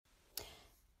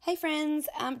Hey friends,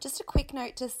 just a quick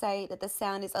note to say that the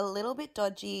sound is a little bit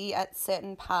dodgy at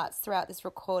certain parts throughout this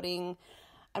recording.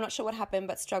 I'm not sure what happened,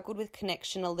 but struggled with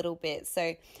connection a little bit.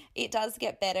 So it does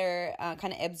get better,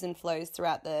 kind of ebbs and flows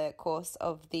throughout the course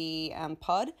of the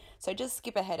pod. So just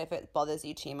skip ahead if it bothers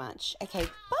you too much. Okay,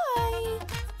 bye!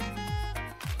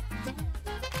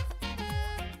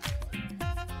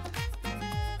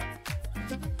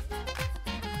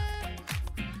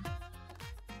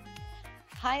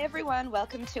 Hi everyone,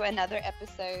 welcome to another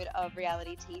episode of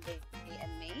Reality TV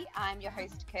and Me. I'm your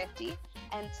host Kirsty,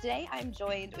 and today I'm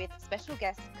joined with special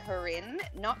guest Corinne,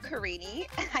 not Karini.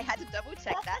 I had to double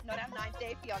check that, not our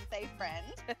 90-day fiance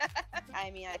friend.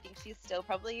 I mean, I think she's still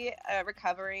probably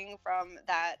recovering from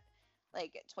that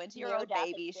 20-year-old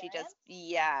baby. She just,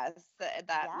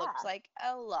 that looked like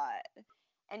a lot.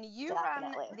 And you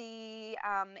Definitely.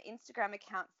 run the Instagram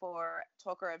account for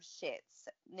Talker of Shits.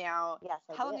 Now, Yes,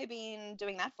 how long have you been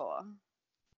doing that for?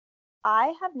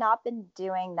 I have not been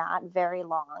doing that very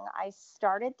long. I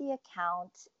started the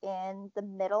account in the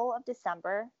middle of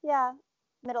December. Yeah,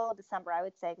 middle of December, I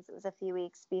would say, because it was a few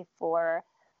weeks before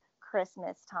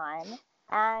Christmas time.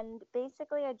 And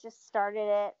basically, I just started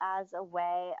it as a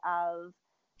way of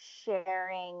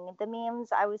sharing the memes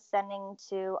I was sending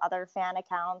to other fan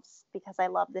accounts because I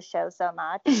love the show so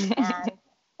much. And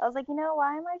I was like,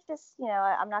 why am I just,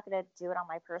 I'm not going to do it on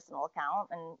my personal account.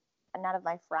 And none of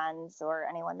my friends or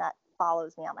anyone that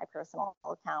follows me on my personal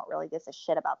account really gives a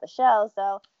shit about the show.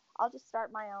 So I'll just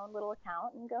start my own little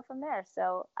account and go from there.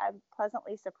 So I'm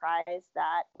pleasantly surprised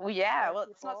that. Well,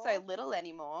 it's not so little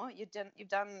anymore. You've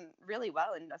done really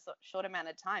well in a short amount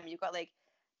of time. You've got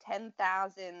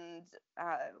 10,000,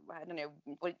 I don't know,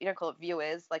 what you don't call it,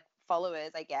 viewers,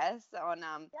 followers, I guess, on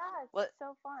it's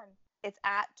so fun. It's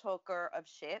at Talker of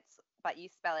Shits, but you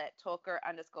spell it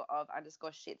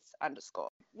Talker_of_shits_.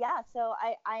 Yeah, so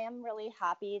I am really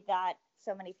happy that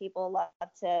so many people love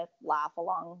to laugh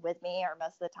along with me, or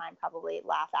most of the time probably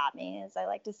laugh at me, as I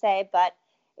like to say. But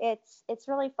it's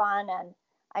really fun, and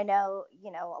I know,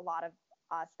 a lot of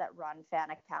us that run fan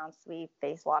accounts, we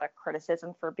face a lot of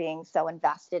criticism for being so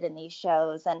invested in these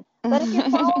shows. But if you're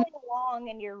following along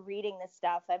and you're reading this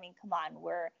stuff, I mean, come on,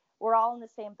 we're all in the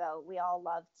same boat. We all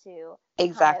love to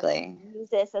exactly use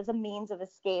this as a means of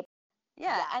escape.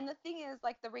 Yeah, and the thing is,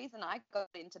 the reason I got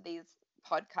into this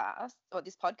podcast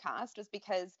was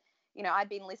because, I've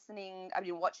been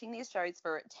watching these shows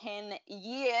for 10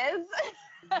 years.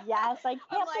 Yes, I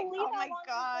can't believe oh my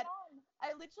God.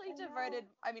 I literally devoted,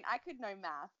 I could know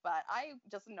math, but I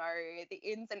just know the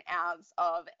ins and outs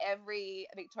of every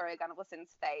Victoria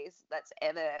Gunvalson's face that's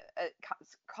ever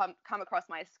come across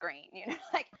my screen,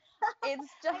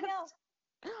 it's just,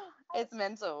 it's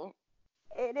mental.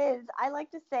 It is. I like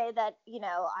to say that,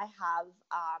 I have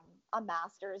a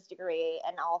master's degree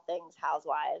in all things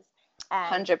housewives.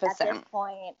 And 100%. At this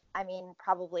point,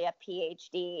 probably a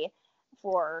PhD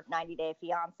for 90 Day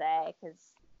Fiance,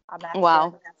 because I'm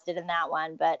actually invested in that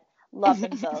one, but love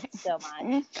them both so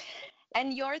much.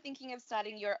 And you're thinking of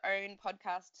starting your own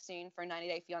podcast soon for 90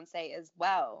 Day Fiance as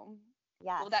well.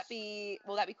 Yes. Will that be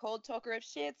called Talker of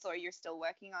Shits, or you're still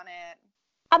working on it?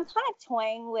 I'm kind of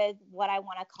toying with what I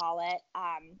want to call it.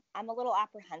 I'm a little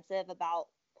apprehensive about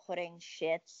putting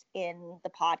shits in the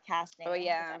podcast name. Oh,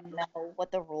 yeah. I don't know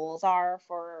what the rules are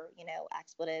for,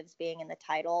 expletives being in the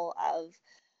title of.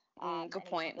 Good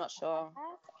point. Not sure.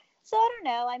 So I don't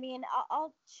know.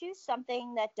 I'll choose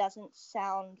something that doesn't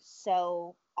sound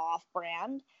so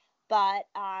off-brand, but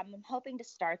I'm hoping to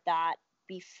start that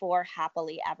before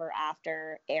Happily Ever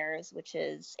After airs, which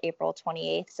is April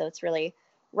 28th. So it's really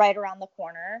right around the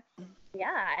corner.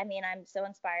 Yeah, I'm so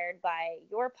inspired by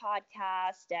your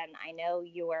podcast, and I know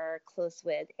you're close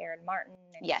with Erin Martin,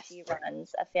 and yes, she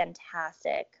runs a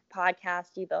fantastic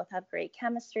podcast. You both have great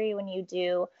chemistry when you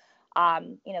do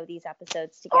these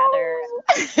episodes together.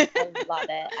 I love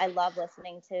it. I love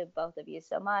listening to both of you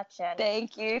so much. And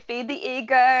thank you. Feed the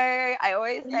ego. I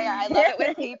always say I love it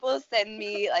when people send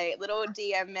me little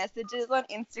DM messages on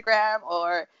Instagram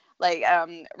or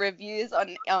reviews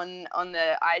on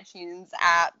the iTunes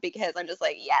app, because I'm just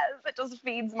yes, it just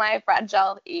feeds my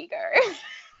fragile ego.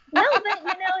 No, but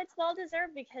it's well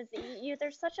deserved, because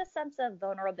there's such a sense of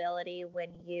vulnerability when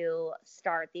you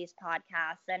start these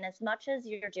podcasts, and as much as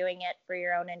you're doing it for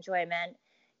your own enjoyment,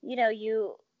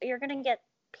 you're going to get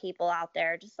people out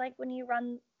there, just like when you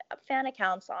run fan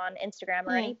accounts on Instagram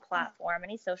or any platform,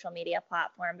 any social media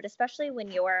platform, but especially when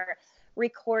you're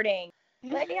recording.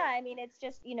 But yeah, it's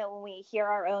just, when we hear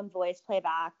our own voice play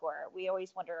back, or we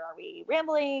always wonder, are we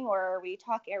rambling, or are we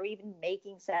talking, are we even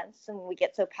making sense? And we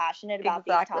get so passionate about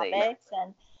these topics.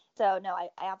 And so, no, I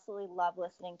absolutely love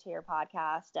listening to your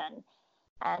podcast. And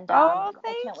And Oh, I can't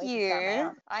thank wait to start my you.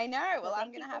 own. I know. So Well, I'm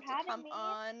thank going you to for have to having come me.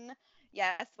 on.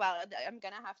 Yes, well, I'm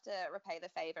going to have to repay the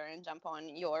favor and jump on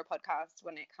your podcast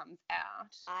when it comes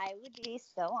out. I would be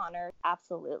so honored.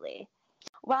 Absolutely.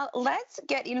 Well, let's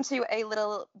get into a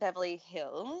little Beverly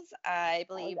Hills. I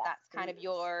Oh, believe yes, that's kind of please.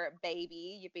 your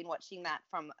baby. You've been watching that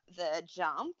from the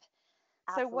jump.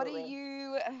 So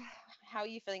Absolutely. how are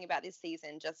you feeling about this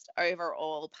season? Just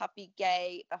overall,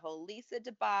 Puppygate, the whole Lisa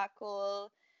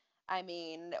debacle. I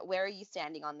mean, where are you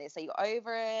standing on this? Are you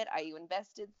over it? Are you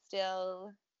invested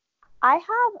still? I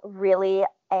have really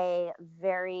a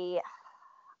very,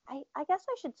 I guess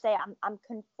I should say I'm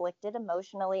conflicted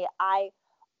emotionally. I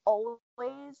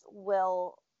always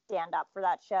will stand up for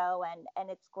that show, and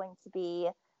it's going to be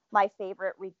my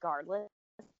favorite regardless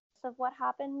of what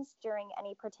happens during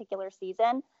any particular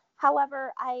season.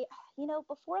 However,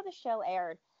 before the show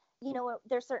aired,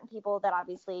 there's certain people that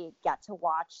obviously get to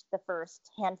watch the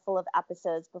first handful of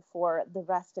episodes before the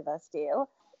rest of us do.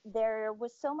 There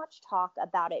was so much talk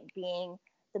about it being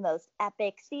the most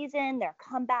epic season, their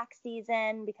comeback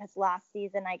season, because last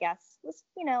season, I guess, was,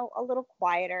 a little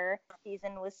quieter.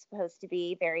 Season was supposed to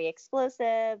be very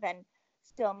explosive and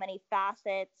so many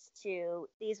facets to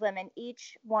these women,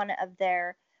 each one of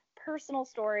their personal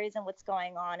stories and what's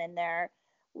going on in their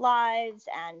lives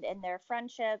and in their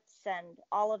friendships, and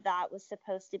all of that was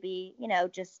supposed to be,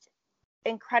 just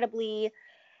incredibly,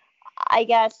 I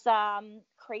guess,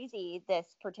 crazy this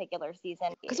particular season.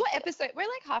 Because what episode? We're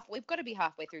like we've got to be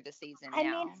halfway through the season I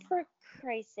mean, now. for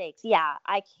Christ's sakes, yeah,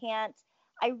 I can't.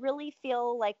 I really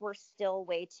feel like we're still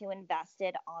way too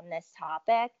invested on this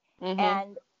topic, Mm-hmm.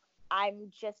 and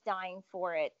I'm just dying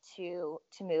for it to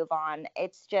move on.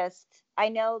 It's just, I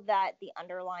know that the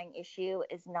underlying issue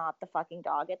is not the fucking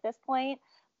dog at this point,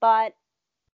 but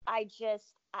I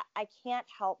can't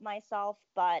help myself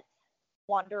but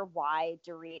wonder why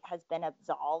Dorit has been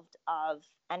absolved of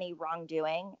any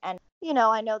wrongdoing. And,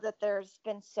 I know that there's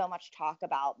been so much talk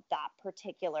about that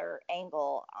particular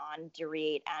angle on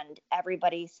Dorit, and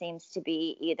everybody seems to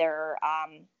be either,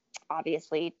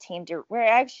 obviously,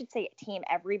 where I should say team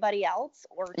everybody else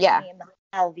or Yeah. team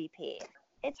LVP.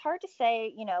 It's hard to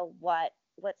say,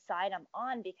 what side I'm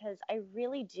on, because I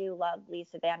really do love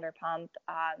Lisa Vanderpump.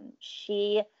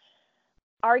 She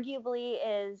arguably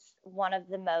is one of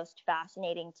the most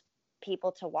fascinating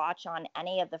people to watch on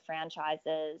any of the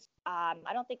franchises. I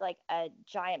don't think like a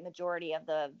giant majority of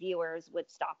the viewers would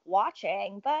stop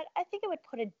watching, but I think it would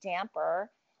put a damper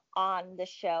on the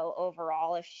show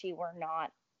overall if she were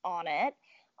not on it.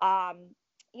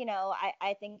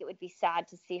 I think it would be sad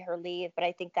to see her leave, but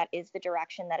I think that is the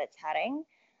direction that it's heading.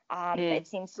 It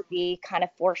seems to be kind of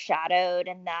foreshadowed,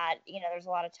 and that, there's a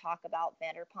lot of talk about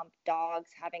Vanderpump Dogs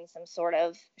having some sort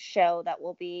of show that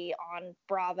will be on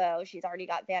Bravo. She's already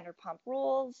got Vanderpump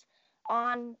Rules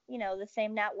on, the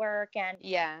same network, and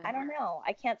Yeah. I don't know.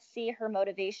 I can't see her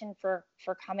motivation for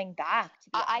coming back, to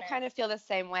be I honest. kind of feel the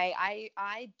same way.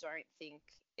 I don't think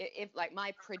if like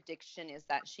my prediction is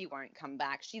that she won't come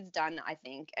back. She's done, I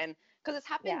think, and because it's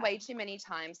happened way too many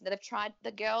times that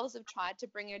the girls have tried to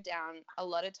bring her down a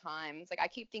lot of times. Like I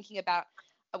keep thinking about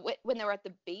when they were at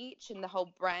the beach and the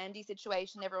whole Brandy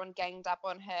situation, everyone ganged up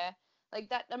on her. Like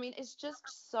that, I mean, it's just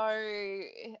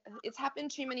it's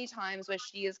happened too many times where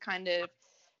she is kind of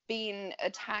been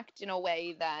attacked in a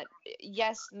way that,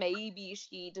 yes, maybe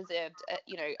she deserved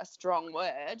a strong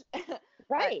word, but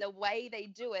Right. the way they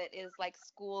do it is like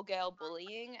schoolgirl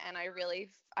bullying, and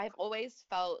I've always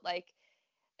felt like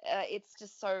it's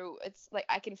just so, it's like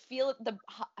I can feel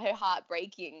her heart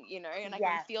breaking, and I can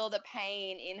Yes. feel the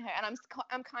pain in her, and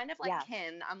I'm kind of like Yes.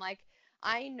 Ken. I'm like,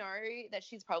 I know that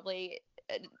she's probably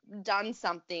done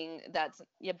something that's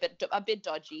a bit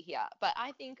dodgy here, but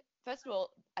I think, first of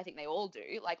all, I think they all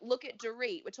do. Like, look at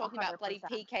Dorit. We're talking about bloody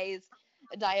 100%. PK's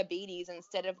diabetes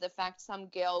instead of the fact some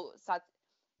girl starts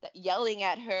yelling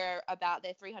at her about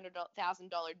their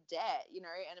 $300,000 debt,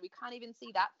 and we can't even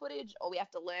see that footage, or we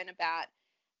have to learn about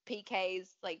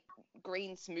PK's like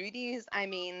green smoothies. I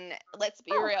mean, let's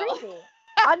be real. Crazy.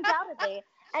 Undoubtedly.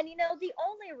 And the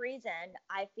only reason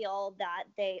I feel that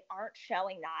they aren't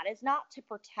showing that is not to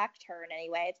protect her in any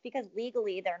way. It's because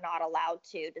legally they're not allowed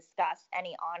to discuss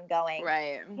any ongoing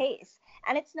Right. case.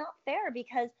 And it's not fair,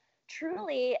 because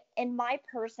truly, in my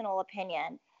personal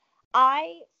opinion,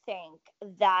 I think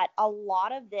that a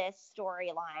lot of this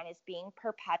storyline is being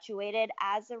perpetuated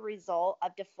as a result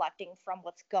of deflecting from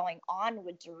what's going on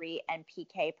with Dorit and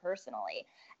PK personally,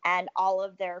 and all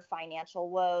of their financial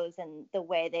woes, and the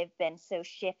way they've been so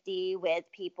shifty with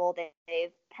people that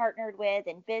they've partnered with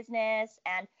in business.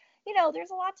 And,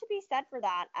 there's a lot to be said for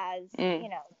that, as,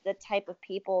 the type of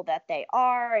people that they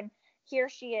are. And here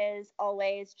she is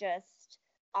always just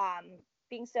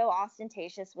being so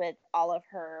ostentatious with all of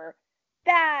her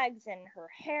bags and her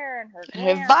hair and her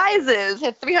Her glam. visors,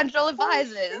 her $300 Holy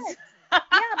visors. shit.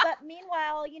 Yeah, but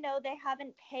meanwhile, they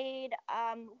haven't paid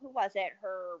who was it?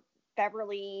 Her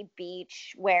Beverly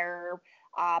Beach wear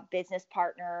business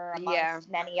partner amongst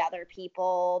many other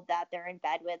people that they're in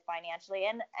bed with financially.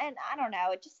 And I don't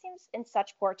know, it just seems in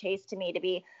such poor taste to me to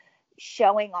be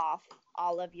showing off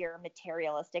all of your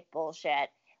materialistic bullshit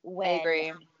when I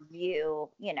agree. you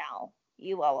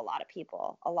owe a lot of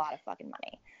people a lot of fucking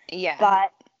money. Yeah.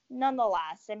 But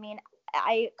nonetheless, I mean,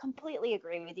 I completely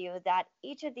agree with you that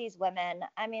each of these women,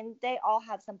 I mean, they all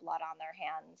have some blood on their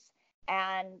hands,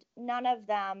 and none of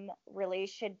them really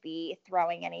should be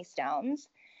throwing any stones.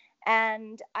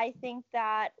 And I think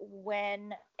that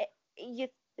when you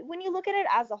look at it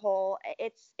as a whole,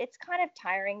 it's kind of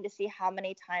tiring to see how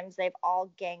many times they've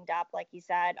all ganged up, like you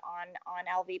said, on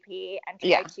LVP and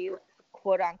tried to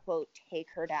quote unquote take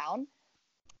her down.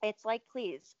 It's like,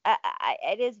 please,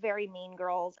 it is very Mean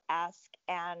Girls-esque,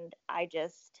 and I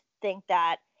just think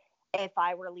that if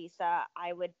I were Lisa,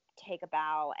 I would take a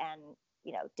bow and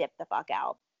dip the fuck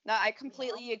out. No, I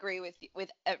completely agree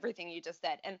with everything you just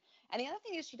said. And the other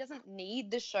thing is, she doesn't need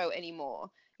the show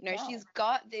anymore. No. She's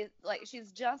got this, like,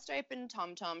 she's just opened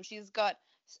Tom Tom. She's got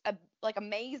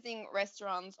amazing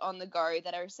restaurants on the go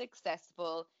that are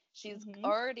successful. She's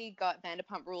already got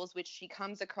Vanderpump Rules, which she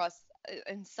comes across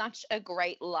in such a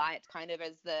great light, kind of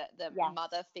as the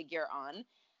mother figure on,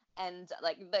 and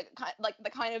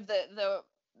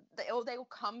they will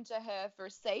come to her for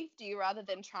safety rather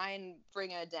than try and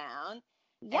bring her down.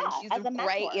 Yeah, and she's as a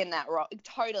great mentor. in that role.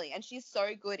 Totally, and she's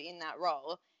so good in that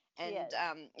role. And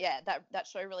that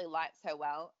show really lights her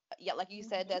well. Yeah, like you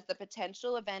said, there's the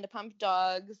potential of Vanderpump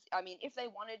Dogs. I mean, if they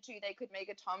wanted to, they could make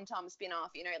a Tom Tom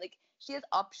spin-off. Like, she has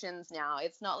options now.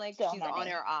 It's not like she's on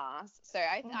her ass. So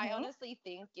I honestly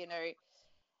think,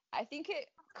 I think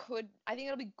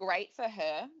it'll be great for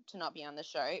her to not be on the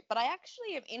show. But I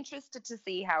actually am interested to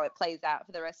see how it plays out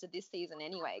for the rest of this season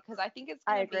anyway, because I think it's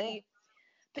going to be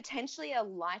potentially a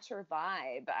lighter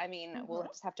vibe. I mean, we'll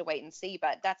just have to wait and see,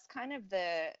 but that's kind of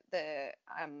the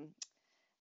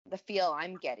feel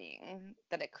I'm getting,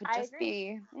 that it could just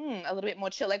be a little bit more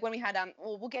chill. Like when we had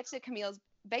we'll get to Camille's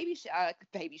baby shower,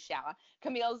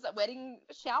 Camille's wedding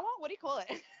shower. What do you call it?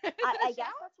 I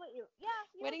guess that's what you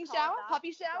wedding shower,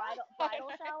 puppy shower, bridal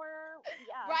shower.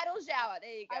 Yeah, bridal shower.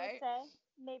 There you go. I would say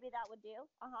maybe that would do.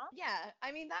 Yeah,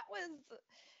 I mean that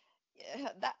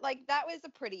was a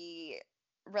pretty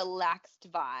relaxed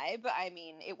vibe. I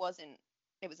mean, it was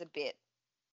a bit,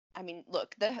 I mean,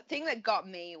 look, the thing that got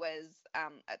me was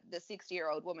the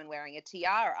 60-year-old woman wearing a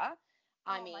tiara.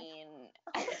 I don't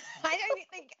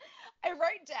think I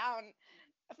wrote down,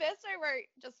 first I wrote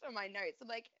just for my notes, I'm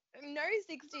like, no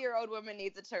 60-year-old woman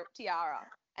needs a tiara.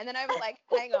 And then I was like,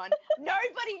 hang on,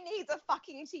 nobody needs a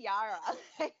fucking tiara.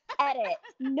 Edit.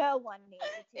 No one needs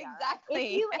a tiara. Exactly.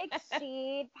 If you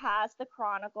exceed past the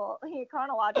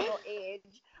chronological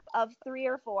age of 3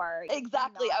 or 4.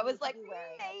 Exactly. I was like,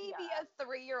 maybe a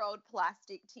 3-year-old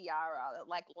plastic tiara that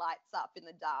like lights up in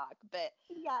the dark. But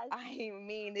yes. I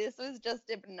mean, this was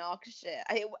just obnoxious.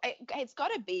 It's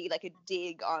got to be like a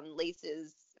dig on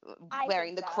Lisa's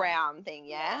wearing the crown thing,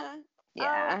 yeah?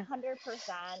 Yeah. 100%.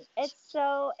 It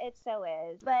so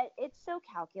is. But it's so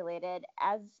calculated,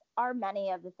 as are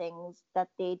many of the things that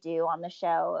they do on the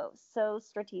show. So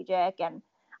strategic. And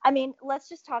I mean, let's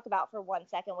just talk about for 1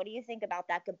 second. What do you think about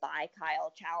that Goodbye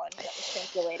Kyle challenge that was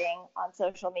circulating on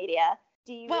social media?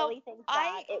 Do you really think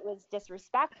that it was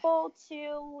disrespectful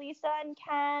to Lisa and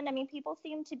Ken? I mean, people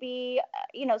seem to be,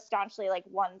 staunchly like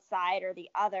one side or the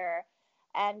other.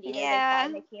 And either they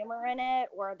find the humor in it,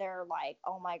 or they're like,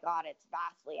 oh my God, it's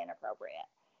vastly inappropriate.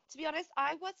 To be honest,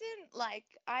 I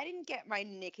didn't get my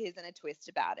knickers in a twist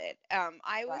about it.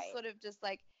 I was sort of just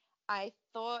like, I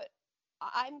thought,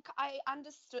 I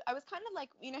understood. I was kind of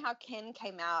like, how Ken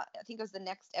came out, I think it was the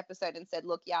next episode, and said,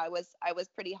 look, I was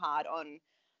pretty hard on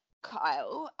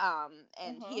Kyle,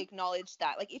 and he acknowledged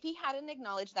that. Like, if he hadn't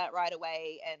acknowledged that right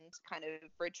away and kind of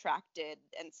retracted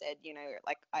and said,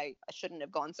 like, I shouldn't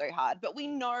have gone so hard. But we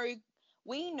know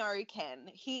Ken.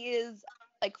 He is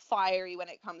like fiery when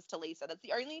it comes to Lisa. That's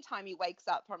the only time he wakes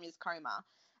up from his coma,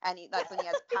 and that's when he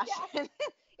has passion.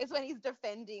 Is when he's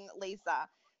defending Lisa.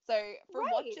 So for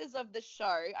watchers of the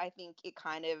show, I think it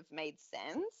kind of made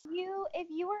sense. If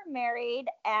you were married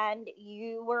and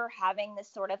you were having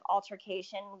this sort of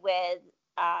altercation with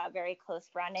a very close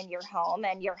friend in your home,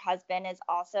 and your husband is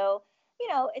also,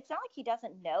 it's not like he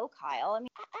doesn't know Kyle. I mean,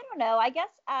 I don't know. I guess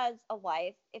as a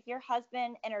wife, if your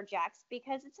husband interjects,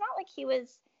 because it's not like he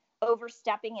was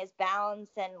overstepping his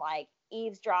bounds and like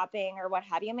eavesdropping or what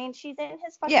have you. I mean, she's in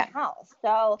his fucking Yeah, house.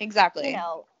 So, you exactly.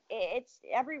 know, it's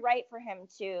every right for him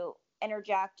to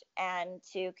interject and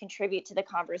to contribute to the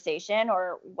conversation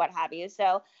or what have you.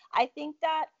 So I think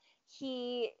that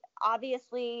he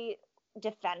obviously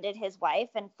defended his wife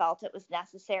and felt it was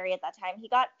necessary at that time. He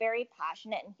got very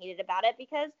passionate and heated about it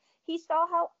because he saw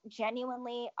how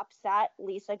genuinely upset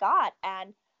Lisa got.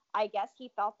 And I guess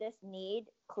he felt this need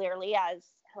clearly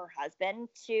as her husband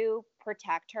to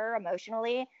protect her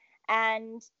emotionally.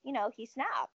 And, you know, he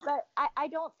snapped. But I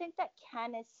don't think that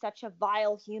Ken is such a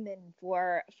vile human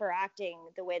for acting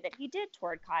the way that he did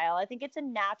toward Kyle. I think it's a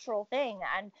natural thing.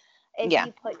 And if Yeah.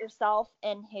 you put yourself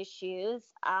in his shoes,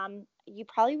 you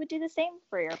probably would do the same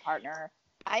for your partner.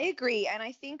 I agree. And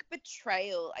I think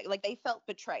betrayal, like they felt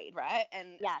betrayed, right?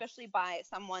 And Yes, especially by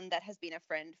someone that has been a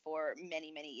friend for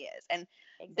many, many years. And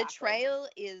exactly. betrayal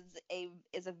is a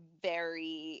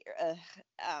very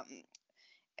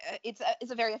it's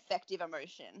a very effective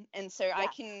emotion. And so I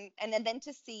Yes. can, and then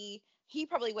to see, he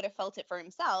probably would have felt it for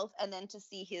himself, and then to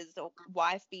see his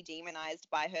wife be demonized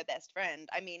by her best friend,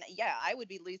 I mean, yeah, I would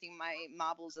be losing my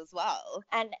marbles as well.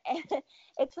 And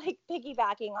it's like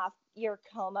piggybacking off your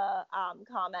coma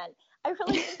comment. I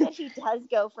really think that he does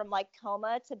go from like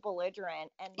coma to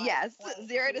belligerent and like Yes, 0 to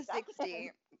 0 to 60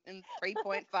 60 in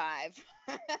 3.5.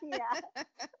 Yeah.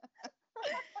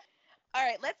 All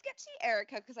right, let's get to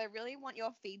Erica, because I really want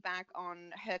your feedback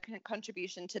on her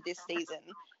contribution to this season,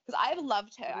 because I've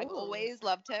loved her. I've Ooh, always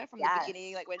loved her from the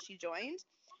beginning, yes. like when she joined.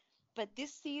 But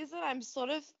this season,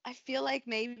 I feel like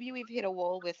maybe we've hit a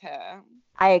wall with her.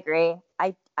 I agree.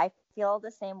 I feel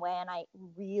the same way, and I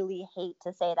really hate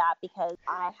to say that because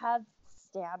I have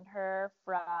stand her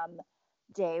from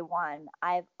day one.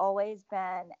 I've always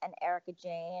been an Erica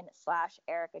Jane /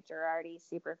 Erica Girardi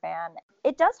super fan.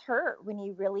 It does hurt when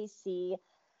you really see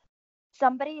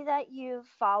somebody that you've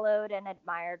followed and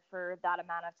admired for that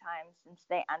amount of time since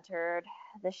they entered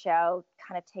the show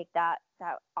kind of take that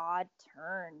odd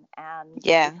turn and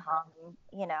Yeah. become,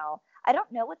 you know, I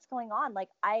don't know what's going on. Like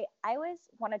I always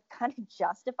want to kind of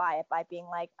justify it by being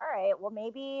like, all right, well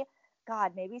maybe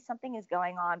God, maybe something is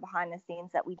going on behind the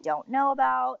scenes that we don't know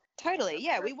about. Totally.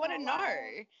 Yeah, we want to Personal know.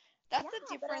 life. That's the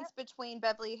Yeah, but difference between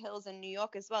Beverly Hills and New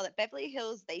York as well. At Beverly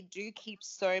Hills, they do keep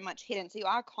so much hidden. So you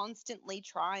are constantly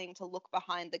trying to look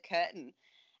behind the curtain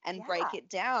and break yeah, it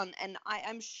down. And I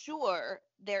am sure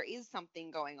there is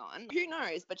something going on. Who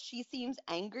knows? But she seems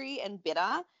angry and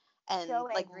bitter and so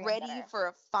like angry and ready bitter. for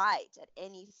a fight at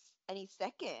any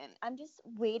second. I'm just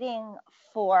waiting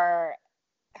for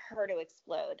her to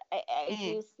explode. I Mm.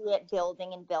 do see it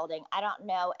building and building. I don't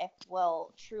know if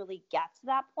we'll truly get to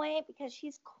that point because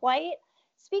she's quite.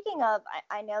 Speaking of,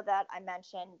 I know that I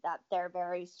mentioned that they're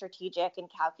very strategic and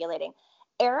calculating.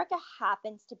 Erica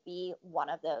happens to be one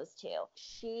of those two.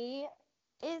 She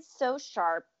is so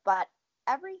sharp, but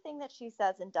everything that she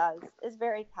says and does is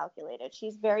very calculated.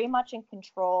 She's very much in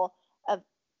control of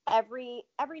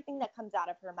everything that comes out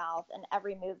of her mouth and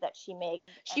every move that she makes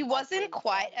She and like wasn't in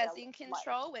quite as real in life.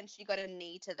 control when she got a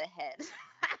knee to the head.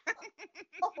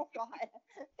 Oh God.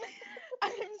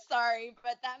 I'm sorry,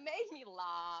 but that made me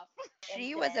laugh.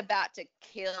 She was Incident. about to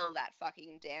kill that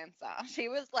fucking dancer. She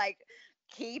was like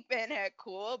keeping her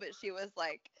cool, but she was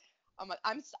like,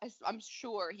 I'm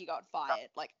sure he got fired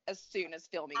like as soon as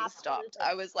filming stopped. Absolutely.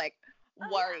 I was like Oh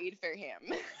worried for him.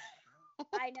 yeah.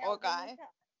 I know. Poor guy.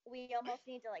 We almost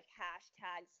need to like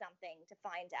hashtag something to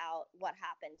find out what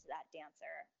happened to that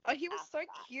dancer Oh, he was after so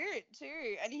that. cute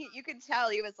too, and you could tell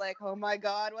he was like, "Oh my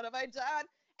God, what have I done?"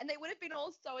 And they would have been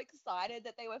all so excited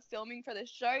that they were filming for the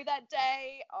show that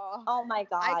day. Oh, Oh my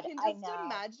I God. can I just know.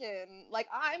 imagine. Like,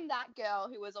 I'm that girl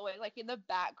who was always like in the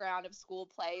background of school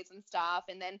plays and stuff,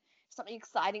 and then if something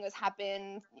exciting was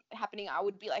happening, I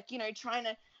would be like, trying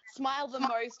to smile the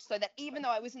most so that even though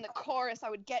I was in the chorus, I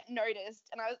would get noticed.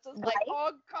 And I was just like, Right?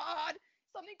 oh God,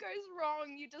 something goes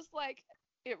wrong. You just like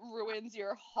it ruins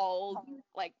your whole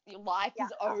like your life Yeah.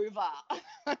 is over.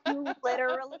 You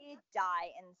literally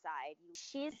die inside.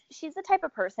 She's the type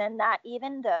of person that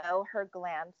even though her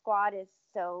glam squad is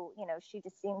so, you know, she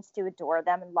just seems to adore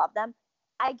them and love them.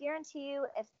 I guarantee you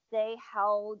if they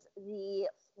held the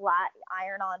flat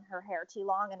iron on her hair too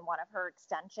long and one of her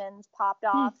extensions popped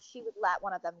off, she would let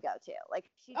one of them go too. Like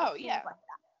she Oh just seems yeah. like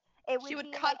that. It She would would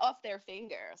be cut like off their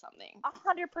finger or something.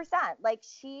 100%. Like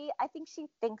I think she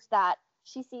thinks that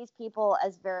she sees people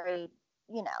as very,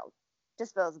 you know,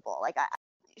 disposable. Like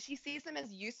She sees them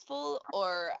as useful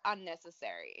or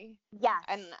unnecessary. yes,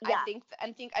 And I yeah. think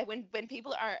when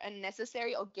people are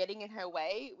unnecessary or getting in her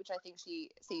way, which I think she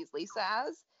sees Lisa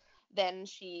as, then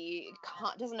she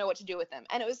doesn't know what to do with them.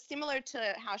 And it was similar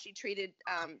to how she treated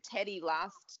Teddy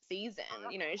last season.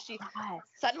 You know,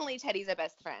 suddenly Teddy's her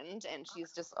best friend and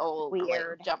she's just all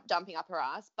weird, like, dumping up her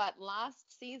ass. But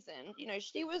last season, you know,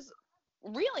 she was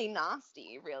really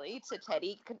nasty, really, to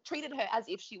Teddy, treated her as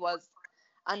if she was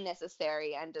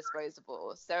unnecessary and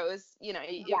disposable. So it was, you know,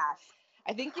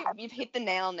 I think you've hit the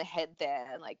nail on the head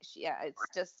there. Like, yeah, it's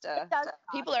just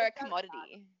people are a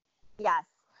commodity. Yes.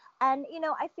 And, you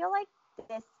know, I feel like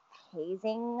this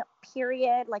hazing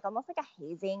period, like almost like a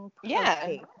hazing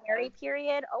probationary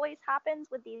period, always happens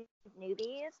with these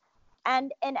newbies.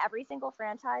 And in every single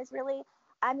franchise, really.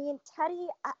 I mean, Teddy,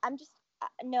 I'm just,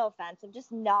 no offense, I'm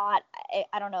just not,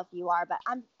 I don't know if you are, but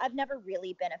I've never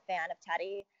really been a fan of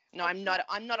Teddy. No, I'm not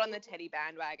on the Teddy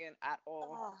bandwagon at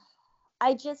all.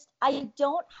 I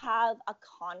don't have a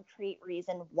concrete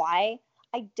reason why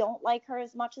I don't like her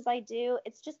as much as I do.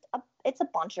 It's just it's a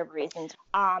bunch of reasons.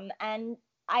 And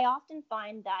I often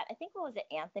find that, I think, what was it,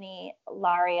 Anthony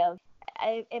Lario?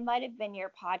 It might have been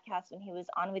your podcast when he was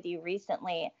on with you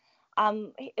recently.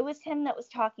 It was him that was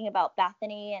talking about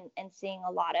Bethany and seeing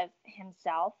a lot of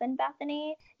himself in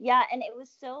Bethany. Yeah, and it was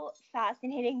so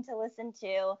fascinating to listen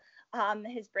to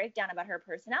his breakdown about her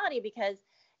personality, because,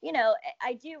 you know,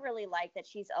 I do really like that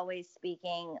she's always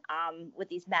speaking with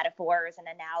these metaphors and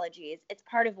analogies. It's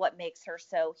part of what makes her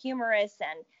so humorous,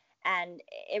 and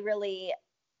it really,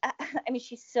 I mean,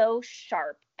 she's so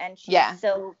sharp and she's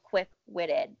so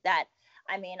quick-witted that,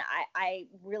 I mean, I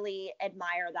really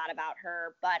admire that about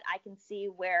her, but I can see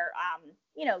where,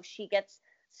 you know, she gets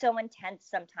so intense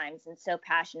sometimes and so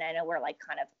passionate. I know we're like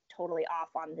kind of totally off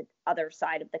on the other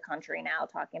side of the country now,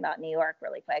 talking about New York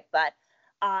really quick, but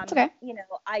you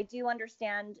know, I do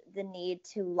understand the need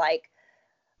to like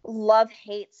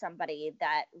hate somebody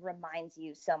that reminds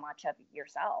you so much of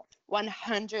yourself. 100%.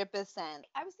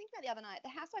 I was thinking about the other night, the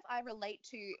housewife I relate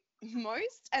to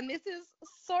most, and this is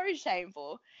so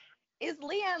shameful, is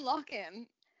Leanne Locken.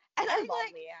 And I'm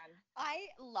like, Leanne. I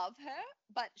love her,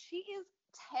 but she is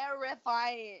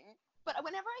terrifying. But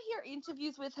whenever I hear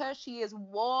interviews with her, she is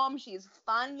warm, she's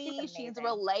funny, she's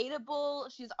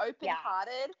relatable, she's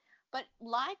open-hearted. But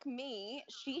like me,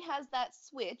 she has that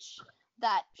switch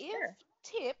that if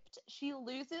tipped, she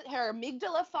loses, her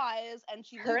amygdala fires and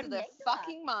she loses her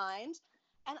fucking mind.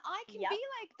 And I can be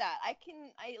like that.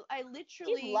 I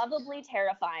literally... She's lovably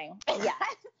terrifying. Yeah.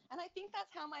 And I think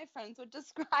that's how my friends would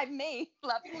describe me.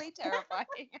 Lovingly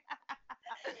terrifying.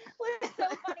 Well, it's so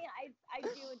funny. I do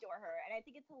adore her. And I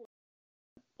think it's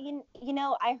you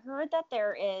know, I heard that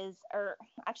there is, or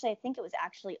actually, I think it was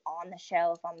actually on the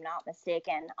show, if I'm not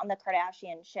mistaken, on the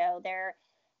Kardashian show, there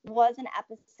was an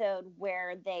episode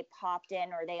where they popped in,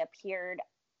 or they appeared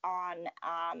on,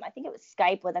 I think it was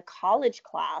Skype, with a college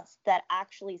class that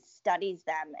actually studies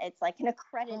them. It's like an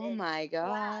accredited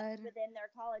class within their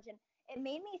college. And it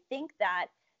made me think that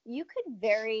you could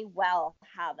very well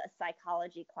have a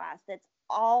psychology class that's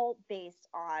all based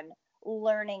on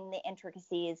learning the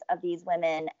intricacies of these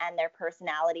women and their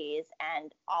personalities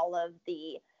and all of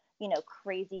the, you know,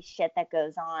 crazy shit that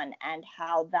goes on, and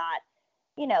how that,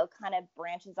 you know, kind of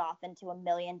branches off into a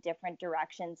million different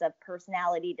directions of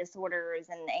personality disorders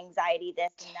and anxiety, this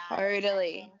and that.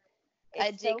 Totally.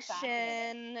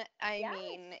 Addiction. So I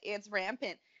mean, it's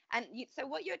rampant. And so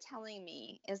what you're telling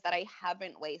me is that I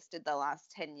haven't wasted the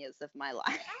last 10 years of my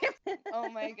life. Oh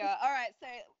my God. All right. So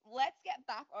let's get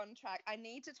back on track. I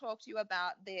need to talk to you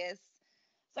about this.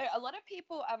 So a lot of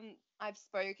people I've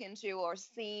spoken to or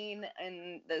seen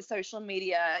in the social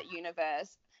media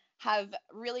universe have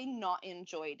really not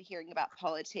enjoyed hearing about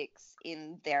politics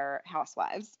in their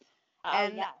housewives.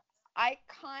 I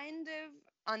kind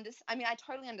of I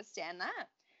totally understand that.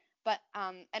 But,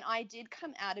 and I did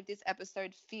come out of this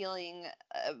episode feeling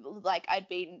like I'd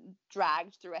been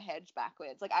dragged through a hedge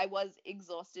backwards. Like, I was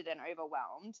exhausted and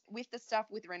overwhelmed with the stuff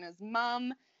with Rinna's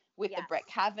mum, with the Brett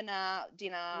Kavanaugh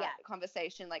dinner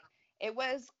conversation. Like, it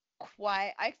was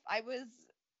quite, I was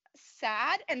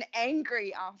sad and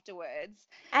angry afterwards.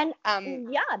 And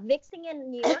mixing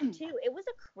in New York too, it was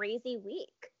a crazy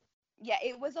week. Yeah,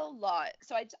 it was a lot.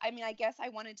 So I guess I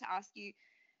wanted to ask you,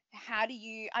 how do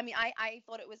you, I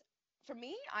thought it was, for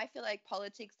me, I feel like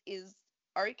politics is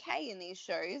okay in these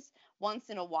shows once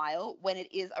in a while when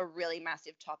it is a really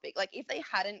massive topic. Like, if they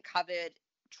hadn't covered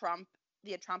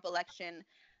the Trump election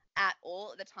at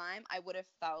all at the time, I would have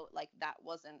felt like that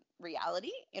wasn't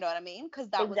reality. You know what I mean? Because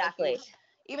that was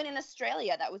even in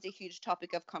Australia, that was a huge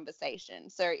topic of conversation.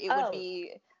 So it would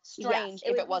be strange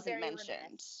if it wasn't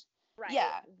mentioned. Right.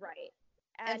 Yeah. Right.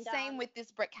 And same with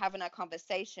this Brett Kavanaugh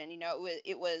conversation. You know,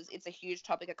 it's a huge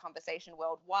topic of conversation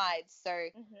worldwide. So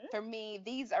for me,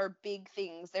 these are big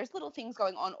things. There's little things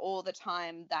going on all the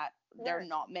time that they're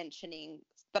not mentioning,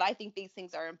 but I think these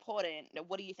things are important.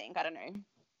 What do you think? I don't know.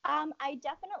 I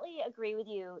definitely agree with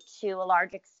you to a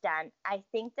large extent. I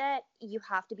think that you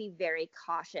have to be very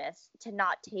cautious to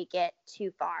not take it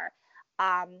too far.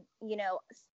 You know,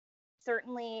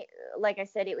 certainly, like I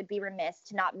said, it would be remiss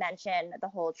to not mention the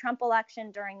whole Trump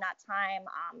election during that time.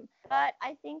 But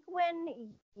I think when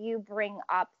you bring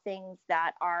up things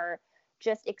that are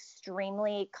just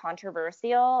extremely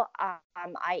controversial,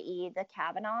 i.e. the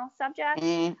Kavanaugh subject,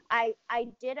 I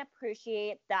did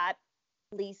appreciate that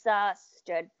Lisa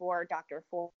stood for Dr.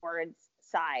 Ford's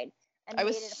side. And I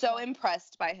was so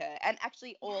impressed by her, and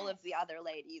actually all of the other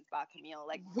ladies, bar Camille,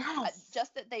 like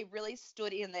just that they really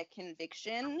stood in their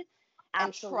conviction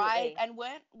and tried and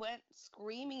weren't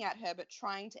screaming at her, but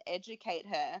trying to educate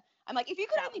her. I'm like, if you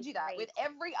could only do that with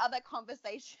every other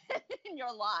conversation in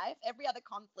your life, every other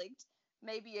conflict,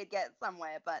 maybe you'd get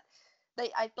somewhere. But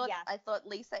I thought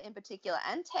Lisa in particular,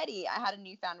 and Teddy, I had a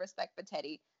newfound respect for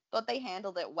Teddy, thought they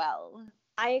handled it well.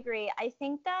 I agree. I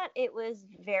think that it was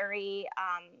very,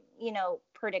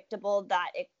 predictable that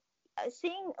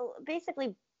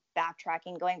basically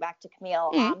backtracking, going back to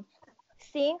Camille,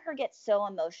 seeing her get so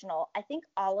emotional, I think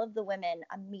all of the women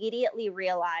immediately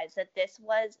realized that this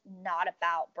was not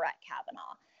about Brett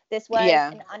Kavanaugh. This was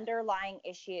an underlying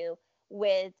issue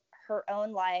with her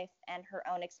own life and her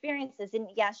own experiences. And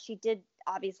yes, she did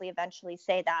obviously eventually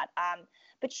say that.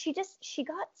 But she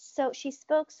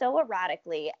spoke so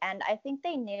erratically. And I think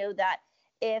they knew that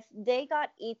if they got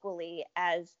equally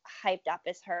as hyped up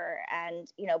as her and,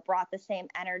 brought the same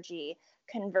energy,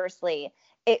 conversely,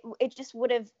 it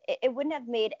wouldn't have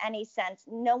made any sense.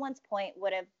 No one's point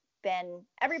would have been,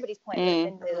 everybody's point would have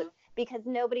been moot, because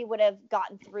nobody would have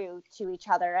gotten through to each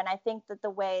other. And I think that the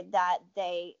way that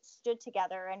they stood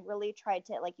together and really tried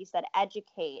to, like you said,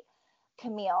 educate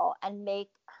Camille and make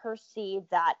her see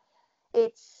that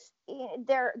it's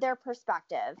their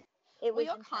perspective.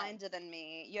 You're kinder than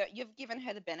me. You've given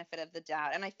her the benefit of the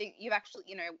doubt, and I think you've actually,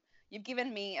 you've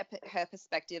given me her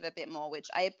perspective a bit more, which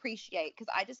I appreciate, because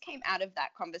I just came out of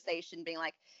that conversation being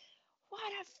like, what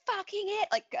a fucking it.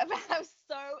 Like, I was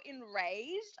so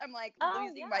enraged. I'm like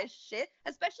losing my shit,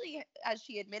 especially as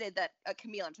she admitted that,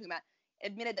 Camille, I'm talking about,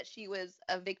 admitted that she was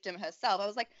a victim herself. I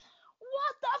was like,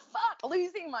 what the fuck?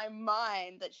 Losing my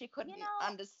mind that she couldn't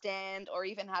understand or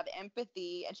even have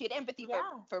empathy. And she had empathy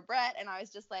for Brett. And I was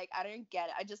just like, I don't get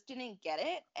it. I just didn't get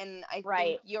it. And I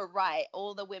think you're right.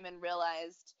 All the women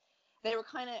realized they were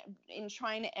kind of, in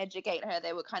trying to educate her,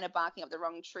 they were kind of barking up the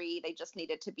wrong tree. They just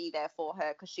needed to be there for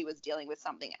her because she was dealing with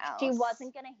something else. She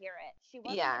wasn't going to hear it.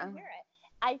 Going to hear it.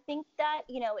 I think that,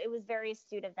 it was very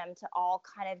astute of them to all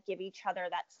kind of give each other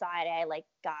that side eye, like,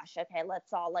 gosh, okay,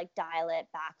 let's all like dial it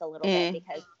back a little bit,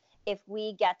 because if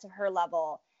we get to her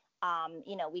level,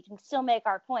 we can still make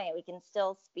our point. We can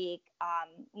still speak,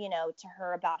 to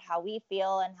her about how we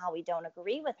feel and how we don't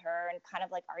agree with her, and kind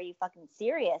of like, are you fucking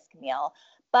serious, Camille?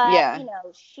 But,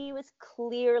 she was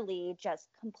clearly just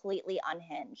completely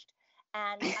unhinged.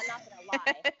 And I'm not going to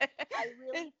lie, I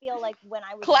really feel like when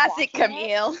I was Classic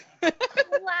Camille.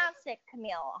 Classic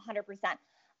Camille, 100%.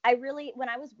 When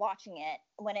I was watching it,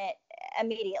 when it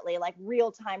immediately, like,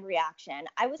 real-time reaction,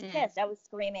 I was pissed. I was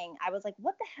screaming. I was like,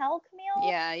 what the hell,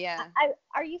 Camille? Yeah.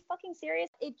 Are you fucking serious?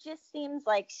 It just seems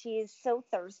like she's so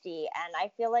thirsty, and I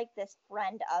feel like this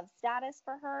friend of status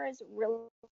for her is really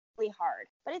hard.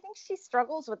 But I think she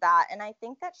struggles with that, and I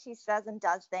think that she says and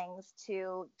does things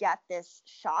to get this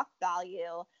shock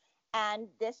value, and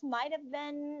this might have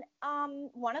been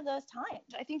one of those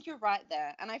times. I think you're right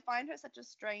there, and I find her such a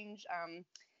strange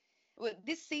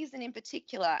this season in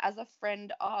particular, as a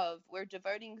friend of, we're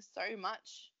devoting so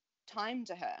much time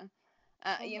to her.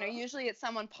 Usually it's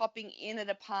someone popping in at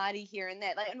a party here and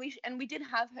there, like, and we did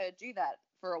have her do that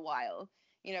for a while.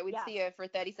 We'd see her for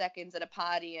 30 seconds at a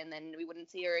party, and then we wouldn't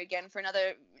see her again for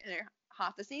another,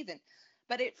 half the season.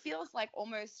 But it feels like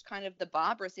almost kind of the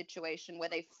Barbara situation, where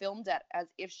they filmed it as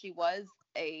if she was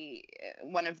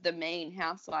one of the main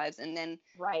housewives, and then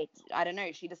I don't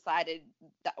know, she decided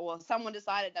that, or someone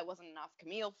decided there wasn't enough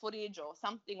Camille footage, or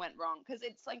something went wrong, because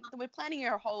it's like we're planning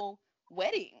her whole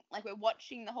wedding, like we're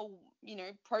watching the whole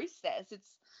process.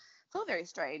 It's all very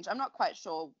strange. I'm not quite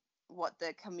sure what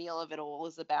the Camille of it all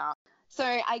is about. So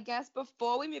I guess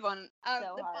before we move on,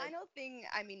 the final thing,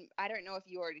 I mean, I don't know if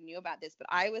you already knew about this, but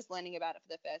I was learning about it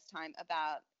for the first time,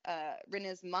 about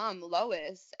Rinna's mum,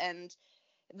 Lois, and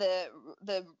the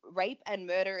rape and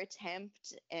murder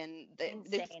attempt, and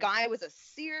this guy was a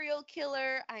serial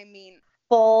killer. I mean,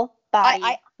 full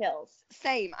body chills.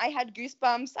 Same. I had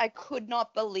goosebumps. I could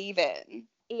not believe it.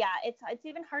 Yeah, it's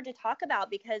even hard to talk about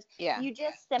because Yeah. you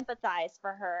just sympathize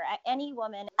for her. Any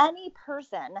woman, any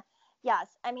person.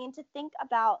 Yes, I mean, to think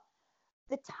about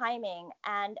the timing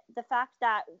and the fact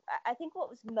that I think what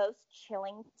was most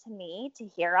chilling to me to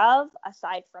hear of,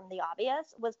 aside from the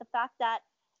obvious, was the fact that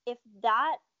if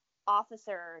that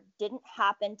officer didn't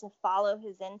happen to follow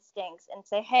his instincts and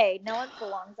say, hey, no one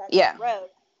belongs on this road,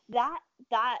 that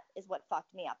is what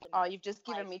fucked me up the most. You've just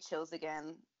given me chills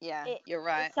again. Yeah, you're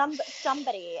right.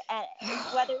 Somebody, and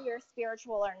whether you're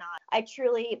spiritual or not, I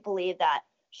truly believe that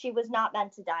she was not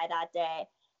meant to die that day,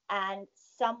 and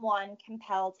someone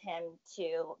compelled him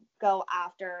to go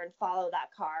after and follow that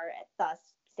car, thus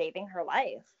saving her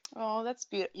life. Oh, that's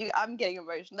beautiful. I'm getting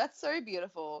emotional. That's so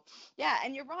beautiful. Yeah,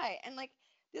 and you're right. And like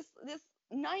this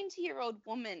 90-year-old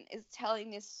woman is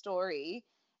telling this story,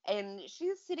 and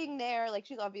she's sitting there like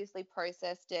she's obviously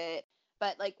processed it.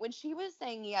 But like when she was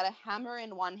saying he had a hammer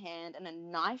in one hand and a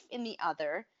knife in the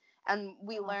other, and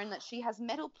we learned that she has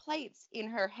metal plates in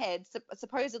her head,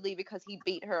 supposedly because he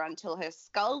beat her until her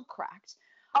skull cracked.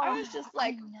 I was just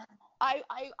like, I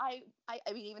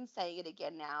mean, even saying it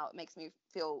again now, it makes me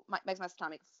feel, makes my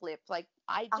stomach flip. Like,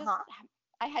 I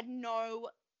had no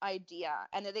idea.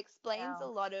 And it explains a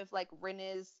lot of, like,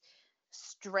 Rinna's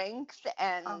strength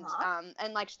and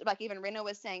like even Rinna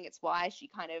was saying it's why she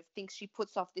kind of thinks she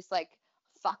puts off this, like,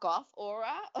 fuck off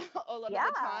aura a lot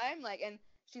of the time. Like, and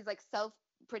she's, like,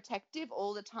 self-protective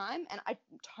all the time. And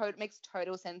it makes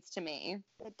total sense to me.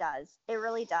 It does. It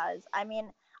really does. I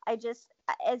mean, I just,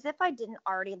 as if I didn't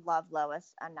already love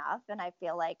Lois enough, and I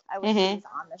feel like I wish she was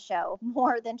on the show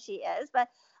more than she is. But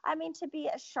I mean, to be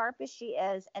as sharp as she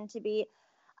is, and to be,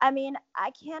 I mean,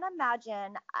 I can't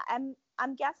imagine.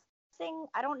 I'm guessing.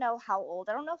 I don't know how old.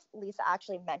 I don't know if Lisa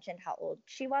actually mentioned how old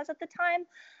she was at the time.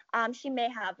 She may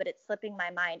have, but it's slipping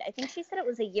my mind. I think she said it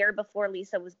was a year before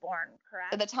Lisa was born,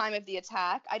 correct? At the time of the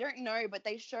attack? I don't know, but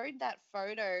they showed that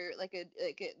photo,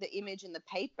 the image in the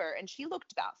paper, and she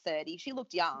looked about 30. She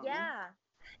looked young.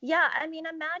 Yeah. I mean,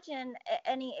 imagine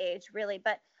any age, really.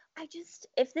 But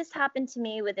if this happened to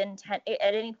me within at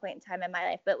any point in time in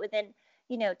my life, but within,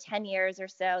 10 years or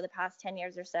so, the past 10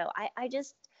 years or so,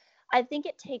 I think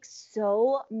it takes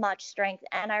so much strength.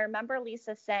 And I remember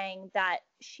Lisa saying that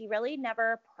she really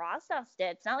never processed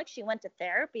it. It's not like she went to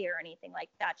therapy or anything like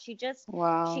that. She just,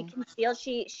 she concealed,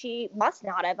 she must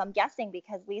not have, I'm guessing,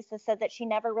 because Lisa said that she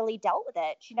never really dealt with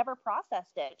it. She never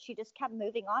processed it. She just kept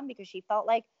moving on because she felt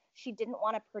like she didn't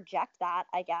want to project that,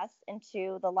 I guess,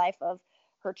 into the life of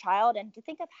her child. And to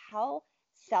think of how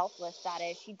selfless that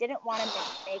is. She didn't want to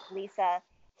make Lisa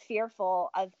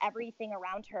fearful of everything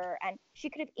around her, and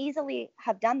she could have easily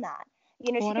have done that.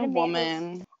 She could have made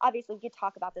her, obviously we could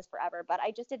talk about this forever, but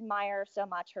I just admire so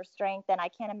much her strength, and I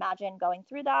can't imagine going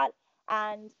through that.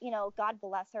 And God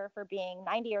bless her for being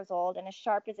 90 years old and as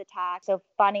sharp as a tack, so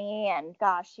funny, and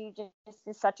gosh, she just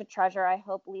is such a treasure. I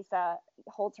hope Lisa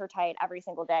holds her tight every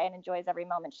single day and enjoys every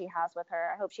moment she has with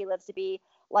her. I hope she lives to be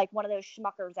like one of those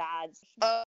Schmuckers ads.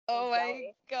 Oh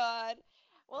my God.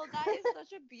 Well, that is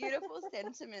such a beautiful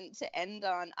sentiment to end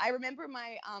on. I remember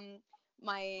my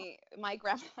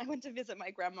grandma. I went to visit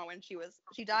my grandma when she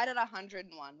died at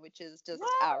 101, which is just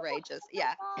outrageous.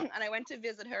 Yeah, and I went to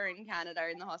visit her in Canada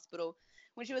in the hospital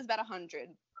when she was about 100,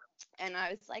 and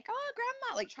I was like, "Oh,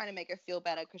 grandma," like trying to make her feel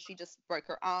better because she just broke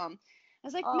her arm. I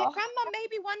was like, "Grandma,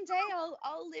 maybe one day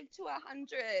I'll live to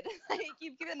 100. Like,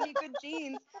 you've given me good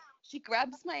genes." She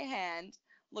grabs my hand,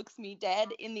 looks me dead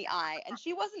in the eye, and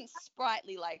she wasn't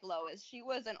sprightly like Lois. She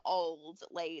was an old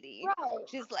lady. Right.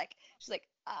 She's like,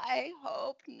 I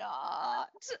hope not.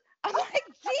 I'm like,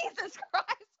 Jesus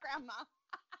Christ, Grandma.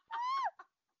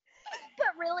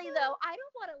 But really, though, I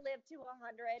don't want to live to 100.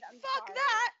 Fuck sorry.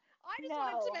 That. I just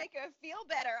wanted to make her feel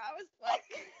better. I was like,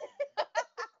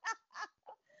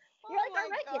 you're like, all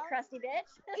right, God. You crusty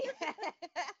bitch.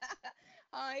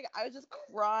 I was just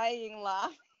crying,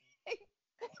 laughing.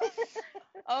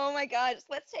 Oh my God. So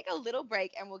let's take a little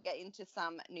break and we'll get into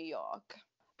some New York.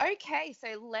 Okay,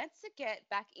 so let's get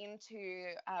back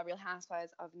into Real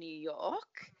Housewives of New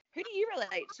York. Who do you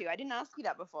relate to? I didn't ask you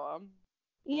that before.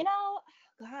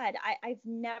 God, I've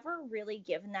never really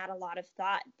given that a lot of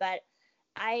thought, but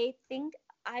I think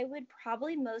I would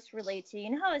probably most relate to,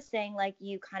 how I was saying, like,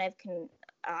 you kind of can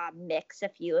mix a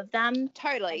few of them.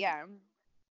 Totally, yeah.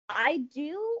 I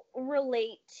do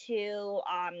relate to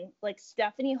like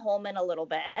Stephanie Holman a little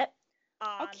bit.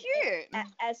 Oh, cute.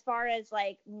 As far as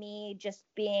like me just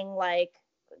being like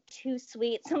too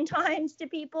sweet sometimes to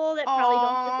people that probably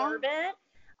don't deserve it.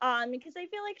 Because I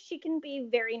feel like she can be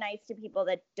very nice to people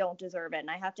that don't deserve it, and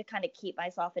I have to kind of keep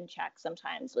myself in check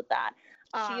sometimes with that.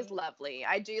 She's lovely.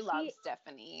 I do love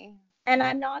Stephanie. And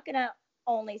I'm not gonna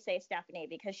only say Stephanie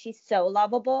because she's so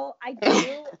lovable. I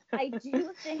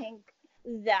do think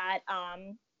that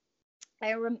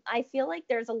I feel like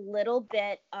there's a little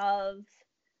bit of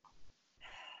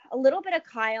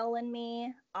Kyle in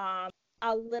me,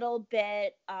 a little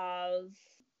bit of,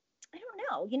 I don't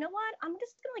know. You know what? I'm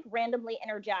just gonna like randomly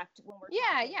interject when we're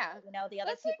talking about, you know, the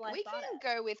other people I we thought can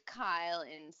go with Kyle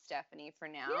and Stephanie for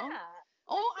now. Yeah.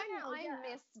 Oh, I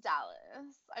miss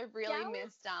Dallas. I really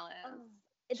miss Dallas.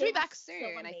 She'll be back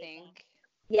soon, I think.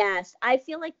 Yes, I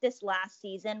feel like this last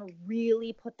season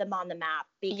really put them on the map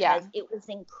because it was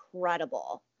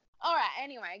incredible. All right.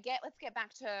 Anyway, let's get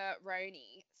back to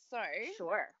Roni. So,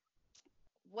 sure.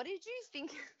 What did you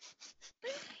think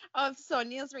of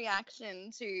Sonia's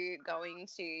reaction to going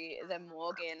to the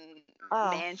Morgan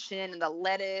mansion and the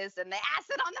letters and the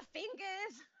acid on the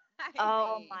fingers?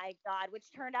 Oh my God,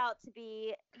 which turned out to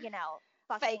be, you know,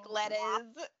 fake letters.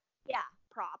 Props. Yeah,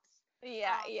 props.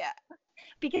 Yeah.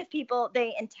 Because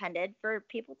they intended for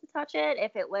people to touch it.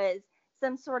 If it was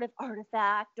some sort of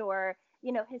artifact or,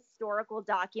 you know, historical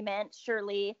document,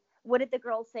 surely, what did the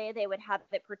girls say? They would have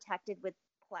it protected with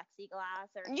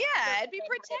plexiglass or it'd be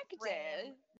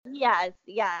protected. Yes.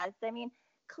 I mean,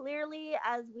 clearly,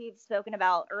 as we've spoken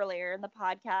about earlier in the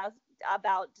podcast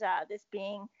about this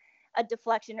being a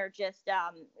deflection or just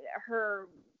her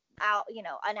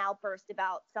an outburst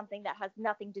about something that has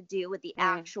nothing to do with the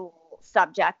actual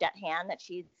subject at hand that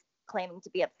she's claiming to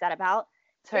be upset about.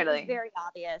 Totally. It's very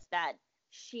obvious that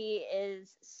she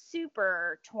is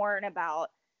super torn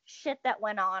about shit that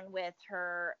went on with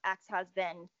her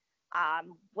ex-husband.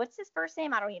 What's his first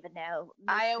name? I don't even know.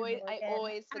 I always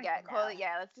forget.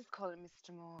 Let's just call him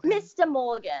Mr. Morgan. Mr.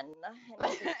 Morgan.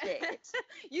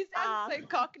 You sound so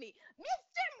cockney.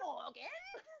 Mr. Morgan,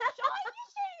 show your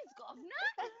shoes, governor.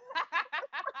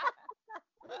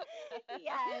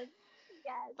 Yes.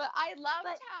 But I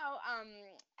loved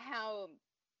how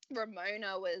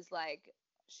Ramona was like,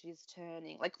 she's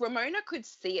turning. Like Ramona could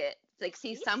see it, like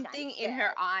see something in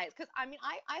her eyes. Because I mean,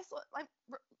 I saw like.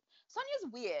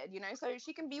 Sonia's weird, you know, so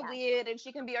she can be weird and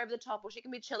she can be over the top or she can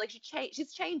be chill. Like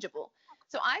she's changeable.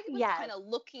 So I was kind of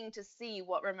looking to see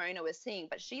what Ramona was seeing,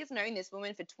 but she has known this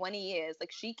woman for 20 years.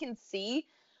 Like she can see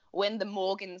when the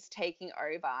Morgan's taking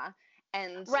over.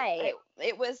 And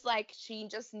it was like she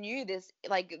just knew this,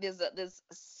 like this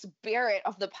spirit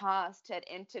of the past had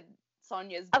entered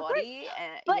Sonia's body.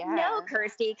 But no,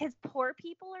 Kirsty, because poor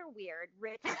people are weird.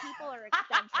 Rich people are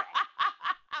eccentric.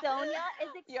 Sonia is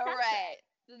eccentric. You're right.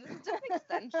 This is just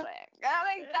eccentric.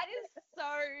 Like, that is so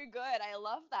good. I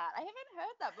love that. I haven't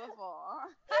heard that before.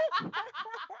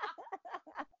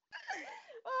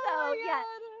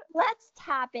 Let's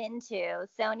tap into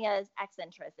Sonia's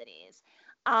eccentricities.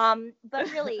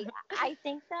 But really, I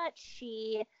think that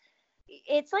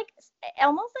it's like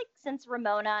almost like since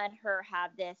Ramona and her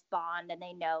have this bond and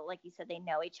they know, like you said, they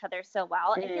know each other so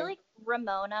well. I feel like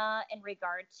Ramona, in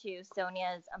regard to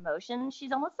Sonia's emotions,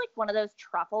 she's almost like one of those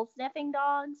truffle sniffing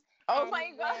dogs. Oh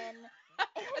my God.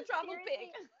 A truffle pig.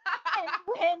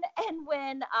 and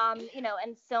when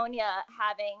and Sonia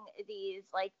having these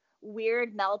like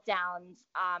weird meltdowns,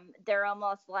 they're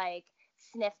almost like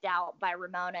sniffed out by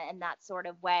Ramona in that sort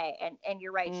of way, and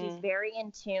you're right, she's very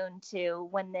in tune to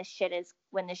when this shit is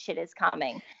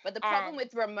coming. But the problem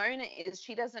with Ramona is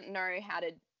she doesn't know how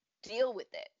to deal with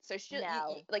it. So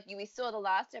we saw the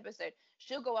last episode,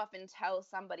 she'll go off and tell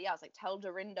somebody else, like tell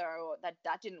Dorinda, or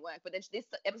that didn't work. But then this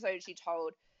episode she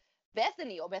told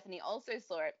Bethany, or Bethany also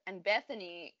saw it, and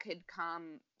Bethany could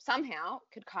calm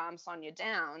Sonia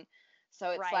down. So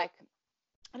it's like,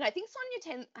 and I think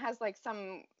Sonia has like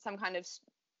some kind of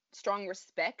strong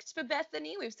respect for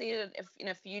Bethany. We've seen it in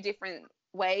a few different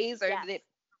ways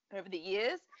over the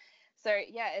years. So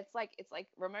yeah, it's like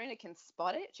Ramona can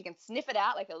spot it. She can sniff it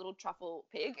out like a little truffle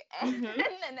pig, and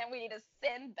then we need to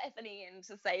send Bethany in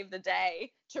to save the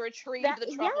day, to retrieve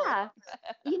the truffle.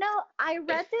 Yeah, I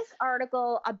read this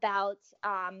article about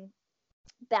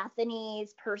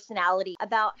Bethany's personality,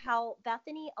 about how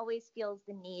Bethany always feels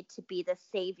the need to be the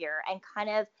savior and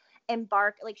kind of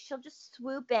embark, like she'll just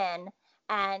swoop in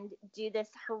and do this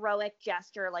heroic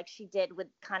gesture like she did with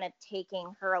kind of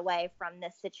taking her away from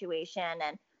this situation.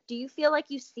 And do you feel like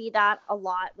you see that a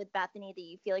lot with Bethany, that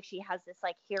you feel like she has this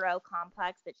like hero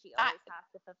complex that she always has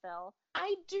to fulfill?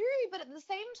 I do, but at the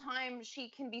same time, she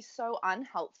can be so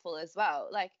unhelpful as well.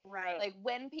 Like, like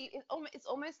when people, it's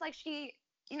almost like she,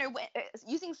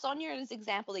 using Sonia as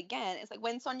example again, it's like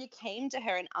when Sonia came to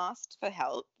her and asked for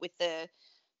help with the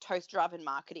toaster oven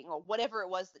marketing or whatever it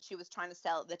was that she was trying to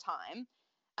sell at the time,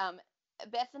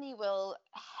 Bethany will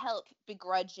help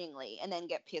begrudgingly and then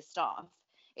get pissed off.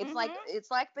 It's like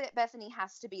Bethany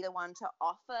has to be the one to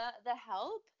offer the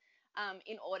help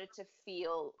in order to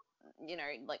feel,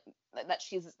 like that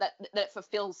it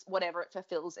fulfills whatever it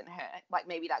fulfills in her, like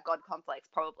maybe that God complex,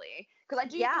 probably, because I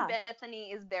do think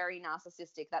Bethany is very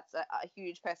narcissistic. That's a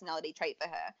huge personality trait for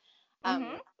her.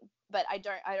 But I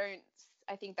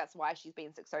think that's why she's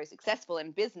been so successful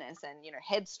in business and,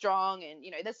 headstrong, and,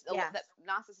 this that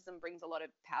narcissism brings a lot of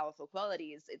powerful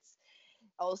qualities. It's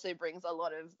also brings a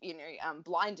lot of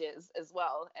blinders as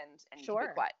well, and can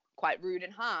be quite rude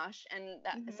and harsh, and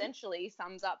that essentially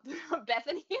sums up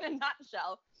Bethany in a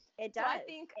nutshell. It does. So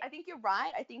I think you're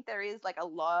right. I think there is like a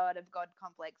lot of God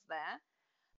complex there.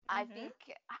 I think,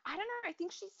 I don't know, I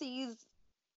think she sees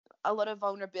a lot of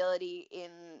vulnerability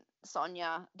in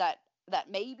Sonia that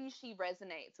maybe she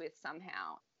resonates with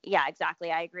somehow. Yeah,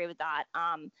 exactly. I agree with that.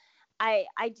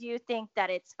 I do think that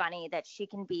it's funny that she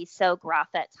can be so gruff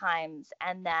at times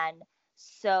and then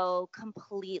so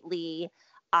completely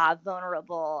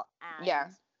vulnerable,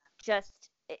 and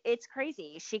just it's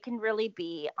crazy. She can really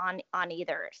be on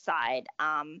either side.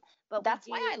 But that's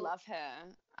why I love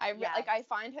her. I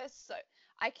find her so.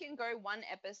 I can go one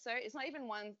episode. It's not even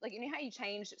one. Like, how you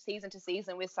change season to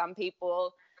season with some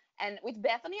people, and with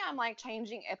Bethany, I'm like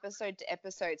changing episode to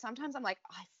episode. Sometimes I'm like,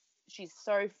 she's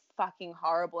so fucking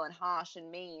horrible and harsh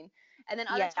and mean. And then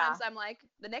other times I'm like,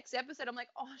 the next episode, I'm like,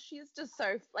 oh, she's just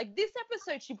so, like, this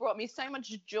episode, she brought me so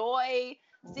much joy,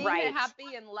 seeing her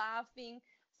happy and laughing,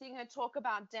 seeing her talk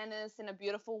about Dennis in a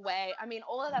beautiful way. I mean,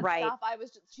 all of that stuff,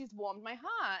 she's warmed my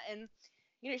heart. And,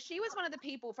 she was one of the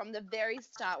people from the very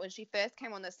start when she first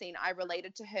came on the scene. I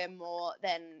related to her more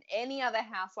than any other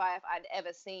housewife I'd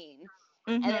ever seen.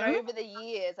 And then over the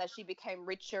years, as she became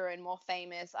richer and more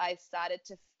famous, I started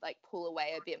to pull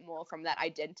away a bit more from that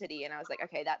identity. And I was like,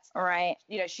 okay, that's right.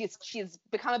 She's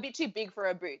become a bit too big for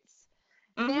her boots.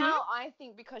 Now, I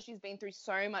think because she's been through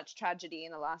so much tragedy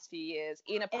in the last few years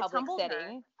in a public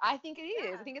setting, I think it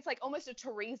is. I think it's like almost a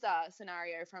Teresa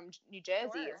scenario from New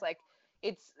Jersey. It's like,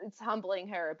 it's humbling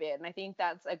her a bit. And I think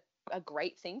that's a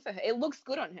great thing for her. It looks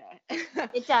good on her.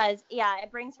 It does. Yeah,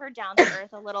 it brings her down to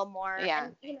earth a little more. Yeah.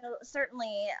 And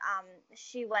certainly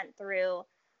she went through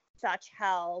such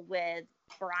hell with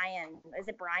Brian. Is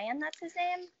it Brian that's his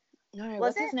name? No,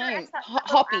 what's his name?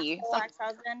 Hoppy.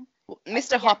 Ex-husband?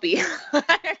 Mr. Hoppy.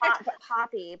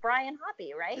 Hoppy. Brian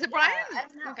Hoppy, right? Is it Brian? I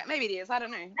don't know. Okay, maybe it is. I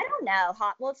don't know. I don't know.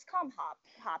 Well, let's call him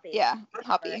Hoppy. Yeah,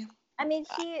 Hoppy. I mean,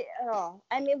 I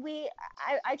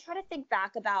try to think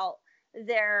back about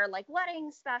their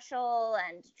wedding special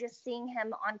and just seeing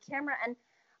him on camera. And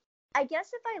I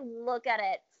guess if I look at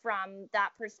it from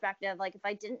that perspective, if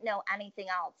I didn't know anything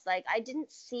else, I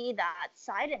didn't see that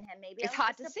side in him. Maybe it's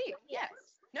hard to see. Yes.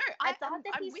 No, I thought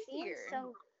that he seemed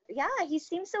so. Yeah, he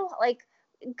seemed so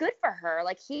good for her.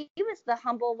 He was the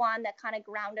humble one that kind of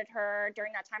grounded her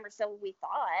during that time, or so we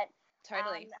thought.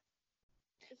 Totally.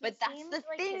 But that's the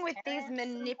thing with these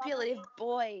manipulative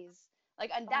boys.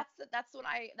 And that's what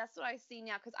I see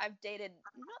now, because I've dated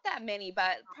not that many,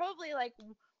 but probably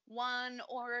one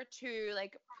or two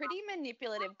pretty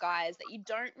manipulative guys that you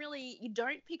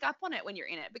don't pick up on it when you're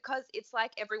in it, because it's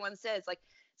like everyone says,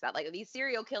 it's about these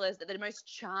serial killers that are the most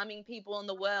charming people in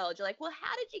the world. You're like, well,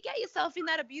 how did you get yourself in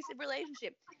that abusive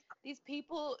relationship? These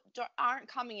people aren't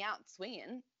coming out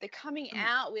swinging. They're coming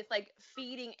out with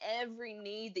feeding every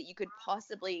need that you could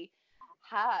possibly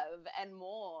have and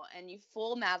more, and you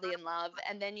fall madly in love,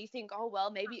 and then you think, oh well,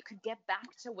 maybe it could get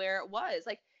back to where it was.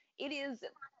 It is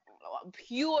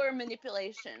pure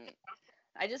manipulation.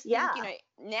 I just think,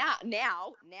 now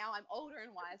I'm older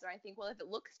and wiser. I think, well, if it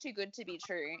looks too good to be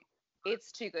true,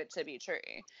 it's too good to be true.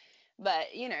 But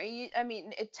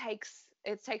it takes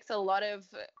a lot of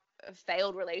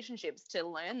failed relationships to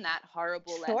learn that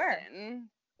horrible lesson.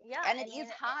 Yeah, and it is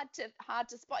hard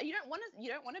to spot. You don't want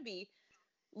to be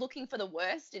looking for the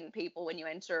worst in people when you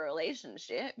enter a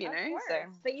relationship, you know. So,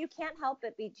 but you can't help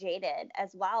but be jaded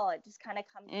as well. It just kind of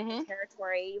comes with the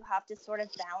territory. You have to sort of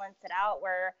balance it out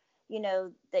where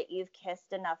that you've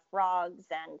kissed enough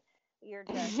frogs and you're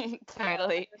just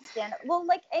totally. Well,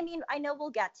 I know we'll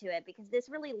get to it because this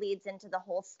really leads into the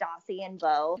whole Stassi and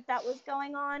Beau that was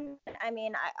going on. I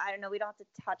don't know. We don't have to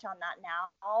touch on that now.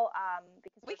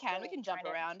 Because we can jump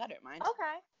around. I don't mind.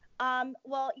 Okay.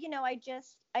 Well,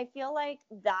 I feel like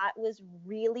that was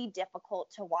really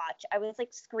difficult to watch. I was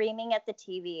screaming at the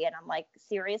TV and I'm like,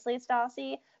 seriously,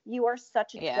 Stassi, you are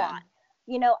such a twat.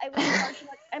 I was hard to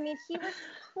he was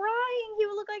crying. He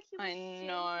would look like he was I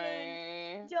know.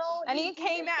 Don't. And he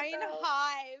came out in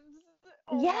hives.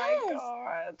 Oh my Yes.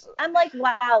 God. I'm like,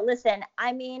 wow, listen,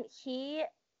 I mean, he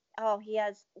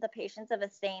has the patience of a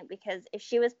saint, because if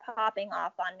she was popping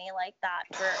off on me like that,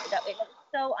 it was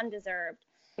so undeserved.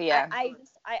 Yeah.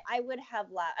 I would have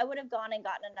left. I would have gone and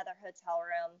gotten another hotel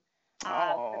room for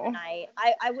the Oh. night.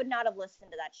 I would not have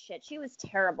listened to that shit. She was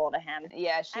terrible to him.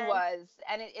 Yeah, she And, was.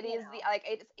 And it you is know. the,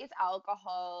 like, it's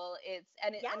alcohol.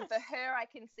 And Yes. for her, I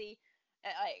can see,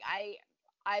 like,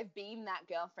 I've been that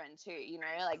girlfriend too, you know,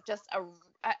 like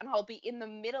and I'll be in the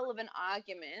middle of an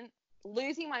argument,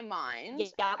 losing my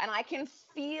mind, Yeah. and I can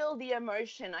feel the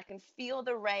emotion, I can feel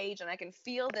the rage, and I can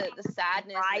feel the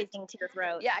sadness Rising to your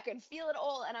throat. Yeah, I can feel it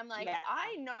all, and I'm like, Yeah.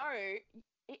 I know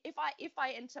if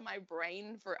I enter my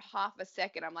brain for half a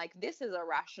second, I'm like, this is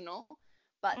irrational,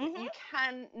 but you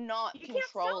cannot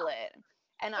control it.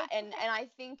 And I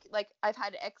think, like, I've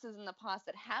had exes in the past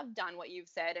that have done what you've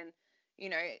said, and, you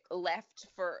know, left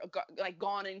like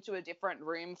gone into a different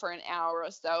room for an hour or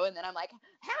so, and then I'm like,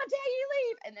 how dare you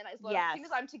leave? And then as soon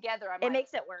as I'm together, I'm like, it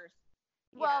makes it worse.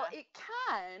 well,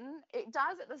 it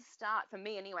does at the start for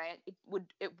me anyway.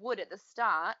 It would at the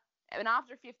start, and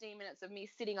after 15 minutes of me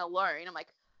sitting alone, I'm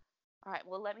like, all right,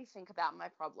 well, let me think about my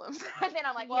problems. And then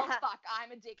I'm like, well, fuck,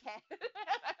 I'm a dickhead.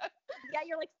 Yeah,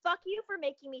 you're like, fuck you for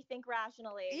making me think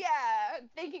rationally. Yeah,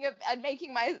 thinking of and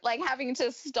making my, like, having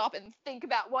to stop and think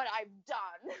about what I've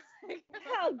done.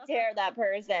 How dare that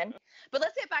person? But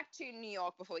let's get back to New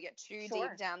York before we get too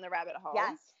deep down the rabbit hole.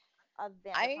 Yes. Of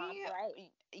Vanderpump,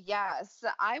 right? Yes,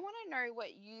 I want to know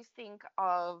what you think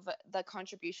of the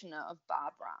contribution of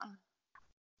Barbara.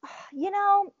 You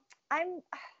know,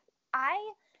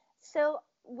 so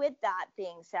with that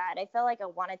being said, I feel like I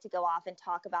wanted to go off and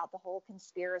talk about the whole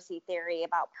conspiracy theory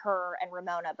about her and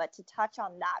Ramona, but to touch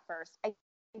on that first, I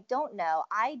don't know.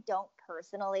 I don't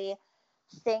personally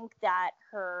think that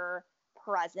her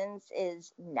presence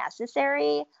is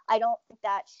necessary. I don't think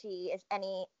that she is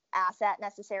any asset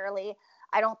necessarily.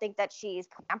 I don't think that she's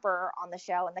pamper on the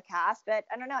show and the cast, but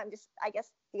I don't know. I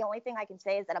guess the only thing I can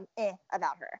say is that I'm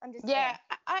about her. I'm just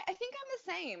I think I'm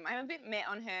the same. I'm a bit meh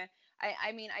on her.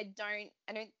 I mean, I don't,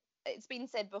 it's been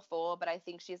said before, but I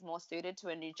think she's more suited to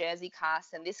a New Jersey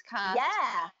cast than this cast.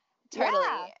 Yeah. Totally.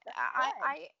 Yeah,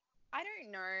 I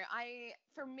don't know.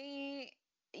 For me,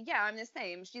 yeah, I'm the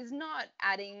same. She's not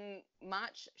adding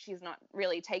much. She's not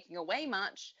really taking away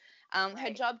much.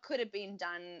 Her job could have been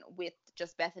done with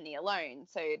just Bethany alone.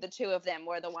 So the two of them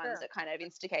were the ones that kind of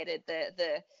instigated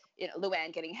the you know,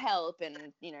 Luann getting help and,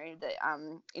 you know,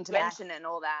 the intervention and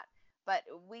all that. But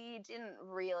we didn't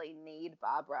really need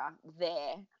Barbara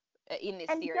there in this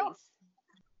series.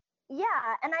 Yeah,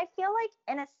 and I feel like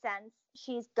in a sense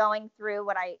she's going through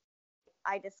what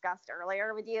I discussed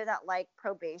earlier with you, that like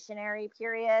probationary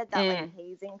period, that like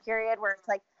hazing period where it's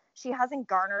like she hasn't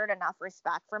garnered enough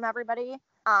respect from everybody.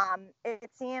 It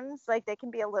seems like they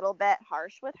can be a little bit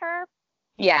harsh with her.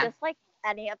 Yeah. Just like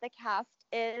any of the cast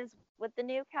is with the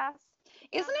new cast.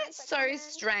 Isn't it so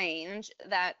strange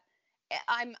that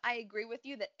I agree with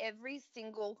you that every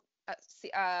single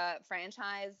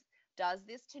franchise does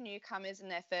this to newcomers in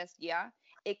their first year,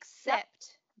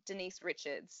 except Denise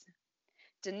Richards.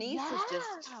 Denise has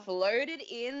just floated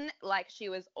in like she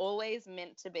was always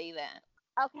meant to be there.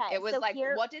 Okay. It was like,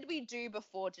 what did we do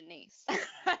before Denise?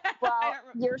 Well,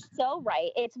 you're so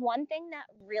right. It's one thing that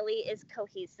really is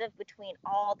cohesive between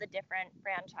all the different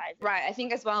franchises. Right. I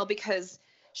think as well because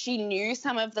she knew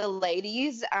some of the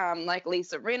ladies, like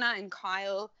Lisa Rinna and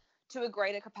Kyle, to a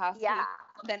greater capacity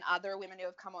than other women who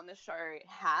have come on the show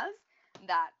have.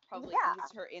 That probably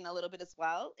eased her in a little bit as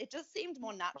well. It just seemed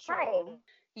more natural. Right.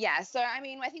 Yeah, so I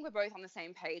mean, I think we're both on the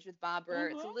same page with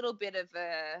Barbara. It's a little bit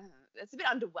it's a bit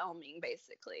underwhelming,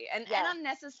 basically, and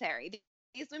unnecessary.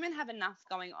 These women have enough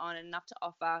going on and enough to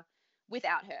offer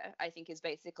without her, I think, is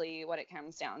basically what it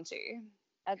comes down to.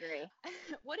 Agree.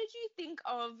 What did you think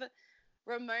of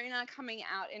Ramona coming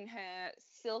out in her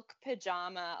silk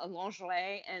pajama,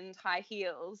 lingerie, and high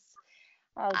heels?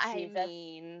 Oh, I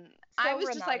mean, so I was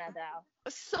Ramona, just like, though.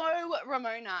 so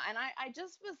Ramona, and I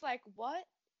just was like, what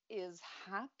is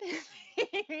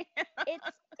happening?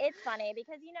 It's funny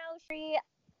because, you know,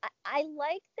 I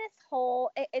like this whole,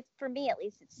 it's for me at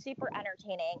least, it's super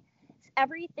entertaining.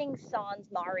 Everything sans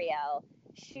Mario.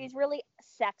 She's really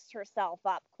sexed herself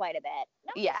up quite a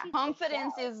bit.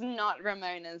 Confidence is not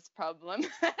Ramona's problem.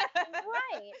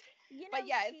 Right. You know, but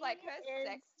yeah, it's like her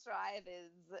sex drive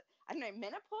is, I don't know,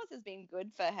 menopause has been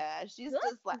good for her. She's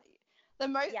just like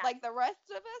like the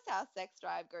rest of us, our sex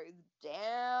drive goes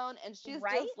down and she's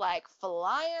just like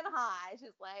flying high. She's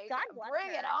like,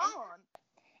 bring it on.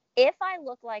 If I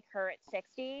look like her at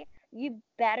 60, you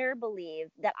better believe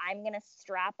that I'm going to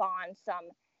strap on some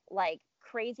like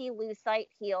crazy lucite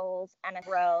heels and a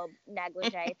robe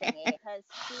negligee thingy because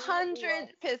she 100%.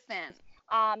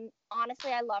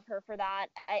 honestly, I love her for that.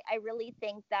 I really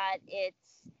think that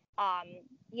it's,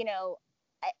 you know,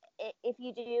 if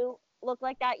you do look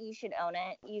like that, you should own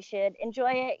it. You should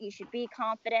enjoy it. You should be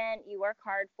confident. You work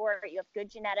hard for it. You have good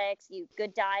genetics, you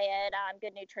good diet,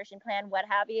 good nutrition plan, what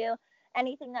have you.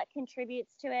 Anything that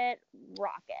contributes to it,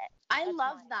 rock it. I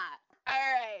love that. All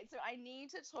right, so I need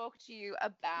to talk to you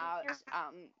about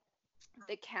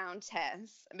the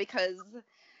Countess because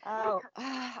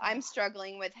I'm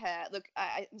struggling with her. Look,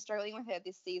 I'm struggling with her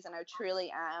this season. I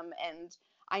truly am, and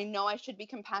I know I should be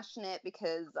compassionate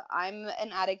because I'm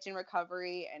an addict in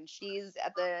recovery and she's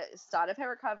at the start of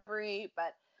her recovery,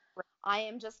 but I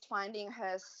am just finding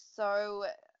her so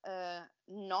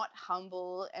not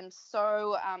humble and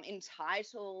so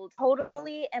entitled.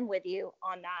 Totally am with you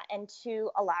on that. And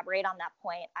to elaborate on that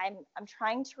point, I'm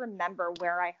trying to remember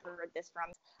where I heard this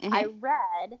from. Mm-hmm. I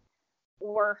read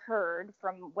or heard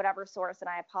from whatever source, and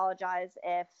I apologize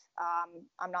if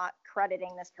I'm not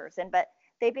crediting this person, but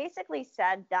they basically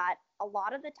said that a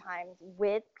lot of the times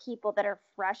with people that are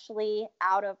freshly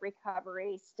out of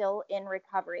recovery, still in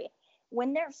recovery,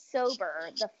 when they're sober,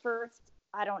 the first,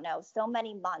 I don't know, so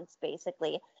many months,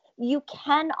 basically, you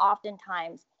can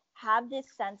oftentimes have this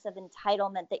sense of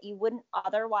entitlement that you wouldn't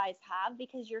otherwise have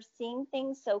because you're seeing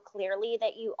things so clearly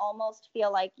that you almost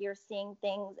feel like you're seeing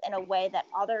things in a way that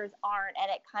others aren't.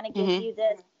 And it kind of gives you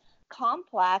this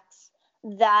complex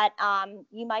that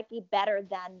you might be better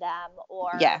than them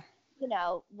or, you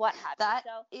know, what have you. That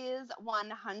is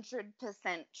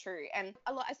 100% true. And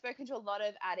I've spoken to a lot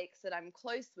of addicts that I'm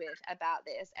close with about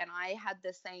this, and I had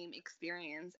the same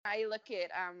experience. I look at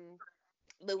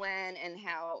Luann and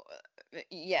how,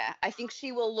 I think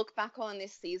she will look back on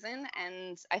this season,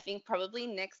 and I think probably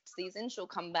next season she'll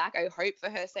come back. I hope for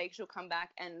her sake she'll come back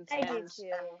and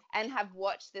have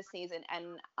watched this season,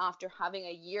 and after having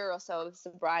a year or so of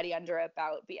sobriety under her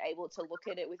belt, be able to look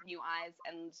at it with new eyes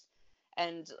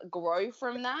and grow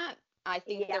from that. I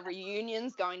think the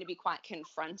reunion's going to be quite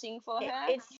confronting for her.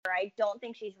 I don't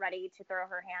think she's ready to throw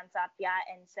her hands up yet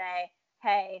and say,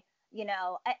 hey, you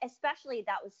know, especially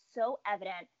that was so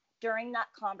evident during that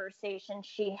conversation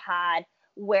she had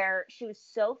where she was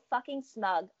so fucking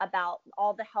smug about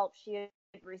all the help she had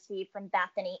received from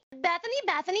Bethany.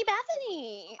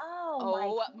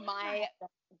 Oh my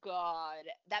God.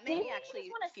 That made me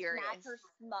actually furious. Smack her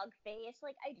smug face.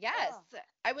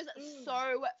 I was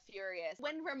so furious.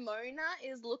 When Ramona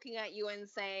is looking at you and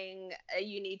saying,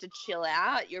 you need to chill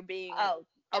out, you're being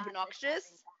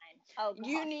obnoxious. Oh, God,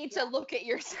 you need to look at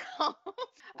yourself.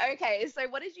 Okay, so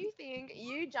what did you think?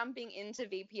 You jumping into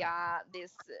VPR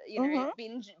this,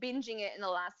 binging it in the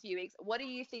last few weeks. What do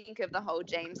you think of the whole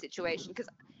James situation? Because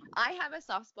I have a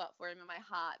soft spot for him in my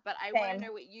heart, but I want to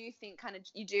know what you think. Kind of,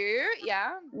 you do?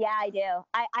 Yeah. Yeah, I do.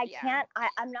 I can't.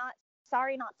 I'm not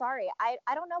sorry. I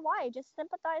don't know why. I just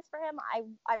sympathize for him.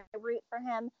 I root for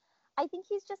him. I think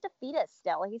he's just a fetus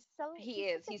still. He's so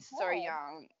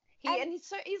young.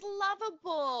 He's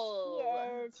lovable.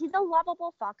 He is. He's a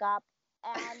lovable fuck up.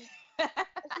 And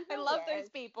I love those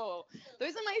people.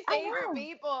 Those are my favorite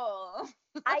people.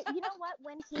 You know what?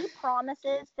 When he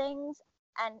promises things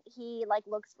and he like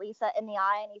looks Lisa in the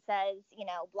eye and he says, you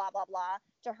know, blah, blah, blah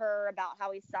to her about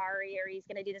how he's sorry or he's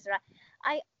going to do this or that.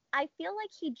 I feel like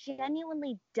he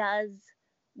genuinely does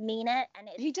mean it, and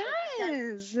he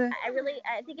does.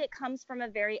 I think it comes from a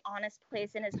very honest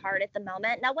place in his heart at the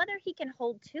moment. Now, whether he can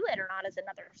hold to it or not is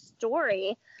another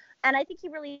story, and I think he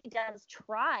really does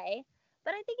try,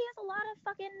 but I think he has a lot of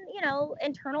fucking, you know,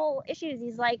 internal issues.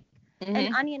 He's like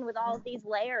an onion with all of these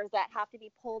layers that have to be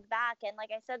pulled back, and like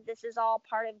I said, this is all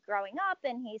part of growing up,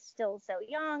 and he's still so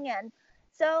young, and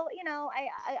so, you know,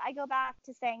 I go back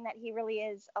to saying that he really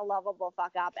is a lovable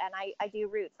fuck up, and I do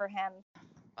root for him.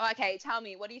 Okay, tell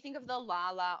me, what do you think of the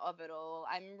Lala of it all?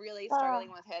 I'm really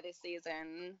struggling with her this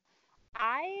season.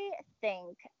 I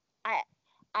think I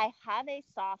have a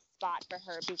soft spot for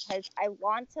her because I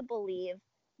want to believe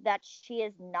that she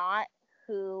is not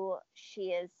who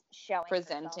she is showing.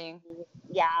 Presenting.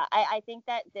 Yeah, I think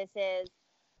that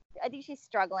I think she's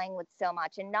struggling with so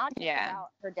much, and not just about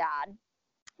her dad,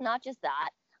 not just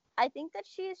that. I think that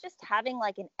she's just having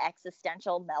like an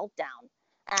existential meltdown.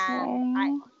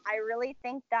 And I really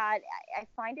think that I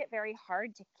find it very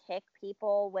hard to kick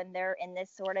people when they're in this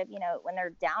sort of, you know, when they're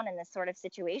down in this sort of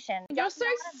situation. You're so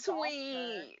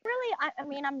sweet. Really, I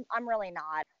mean, I'm really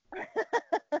not.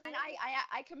 I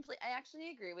actually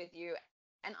agree with you.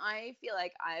 And I feel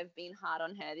like I've been hard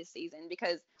on her this season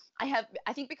because I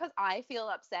think because I feel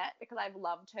upset because I've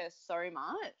loved her so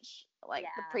much, like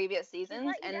the previous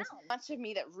seasons, and much of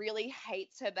me that really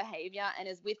hates her behavior and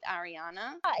is with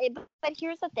Ariana. But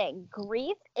here's the thing,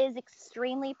 grief is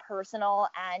extremely personal,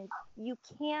 and you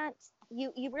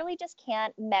really just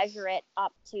can't measure it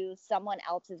up to someone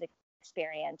else's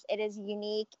experience. It is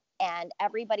unique, and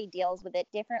everybody deals with it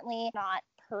differently. Not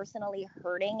personally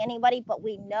hurting anybody, but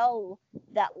we know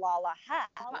that Lala has.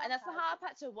 And that's the hard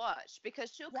part to watch, because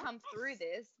she'll come through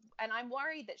this, and I'm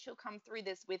worried that she'll come through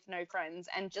this with no friends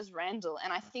and just Randall.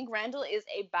 And I think Randall is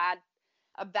a bad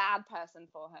person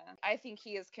for her. I think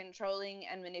he is controlling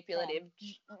and manipulative,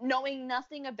 knowing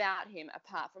nothing about him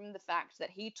apart from the fact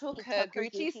that he took her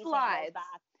Gucci slides.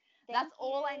 That's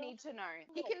all I need to know.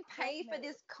 He can pay for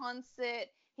this concert.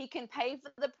 He can pay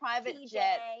for the private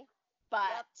jet.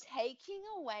 But taking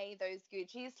away those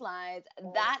Gucci slides,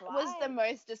 that was the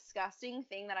most disgusting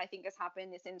thing that I think has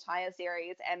happened this entire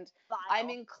series. And I'm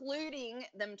including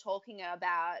them talking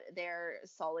about their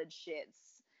solid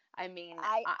shits. I mean,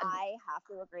 I have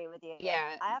to agree with you.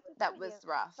 Yeah, that was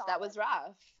rough. That was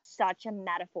rough. Such a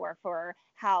metaphor for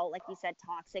how, like you said,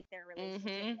 toxic their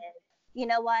relationship is. You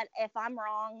know what? If I'm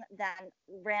wrong, then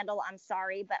Randall, I'm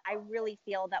sorry, but I really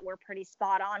feel that we're pretty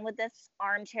spot on with this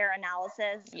armchair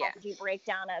analysis, strategy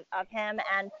breakdown of him.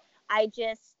 And I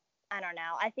don't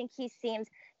know. I think he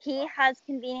has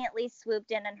conveniently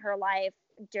swooped in her life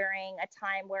during a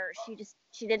time where she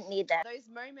didn't need that. Those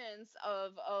moments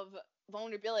of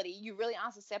vulnerability, you really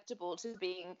are susceptible to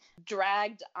being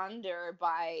dragged under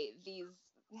by these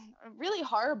really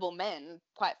horrible men,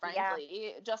 quite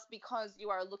frankly, just because you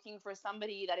are looking for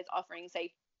somebody that is offering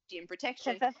safety and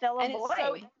protection to fulfill a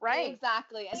void, right?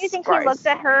 Exactly. Do you think he looks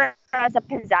at her as a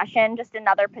possession, just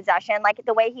another possession, like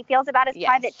the way he feels about his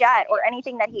private jet or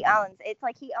anything that he owns? It's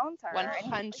like he owns her.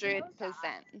 100%.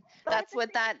 That's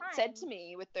what that said to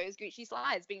me with those Gucci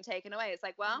slides being taken away. It's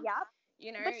like, well,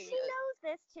 you know, but she knows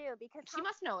this too, because she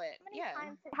must know it. How many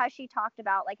times has she talked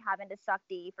about like having to suck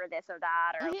D for this or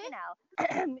that, or you know,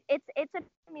 it's a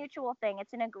mutual thing.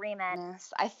 It's an agreement.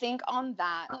 Yes, I think on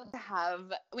that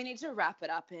we need to wrap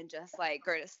it up and just like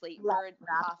go to sleep for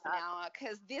half an hour,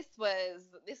 because this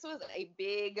was a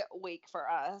big week for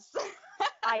us.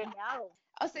 I know.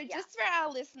 Also, just for our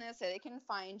listeners, so they can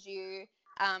find you,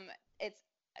 it's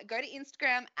go to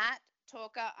Instagram at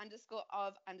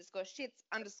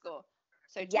talker_of_shits_.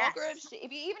 So talker of shit.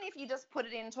 Even if you just put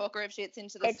it in talker of shits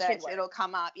into the search, it'll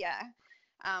come up. Yeah.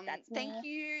 Thank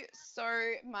you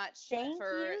so much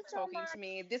for talking to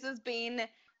me. This has been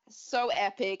so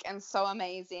epic and so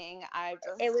amazing. I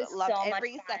just loved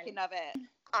every second of it.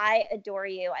 I adore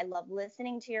you. I love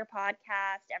listening to your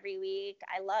podcast every week.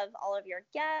 I love all of your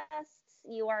guests.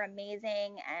 You are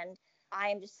amazing, and I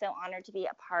am just so honored to be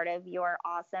a part of your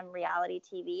awesome reality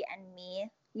TV and me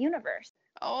universe.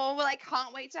 Oh, well, I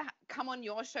can't wait to come on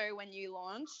your show when you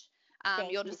launch.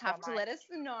 You'll just have to let us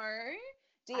know.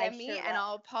 DM me and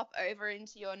I'll pop over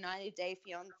into your 90 Day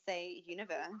Fiancé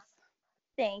universe.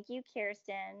 Thank you,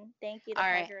 Kirsten. Thank you. The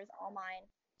pleasure is all mine.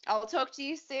 I'll talk to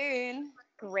you soon.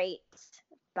 Great.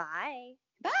 Bye.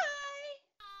 Bye.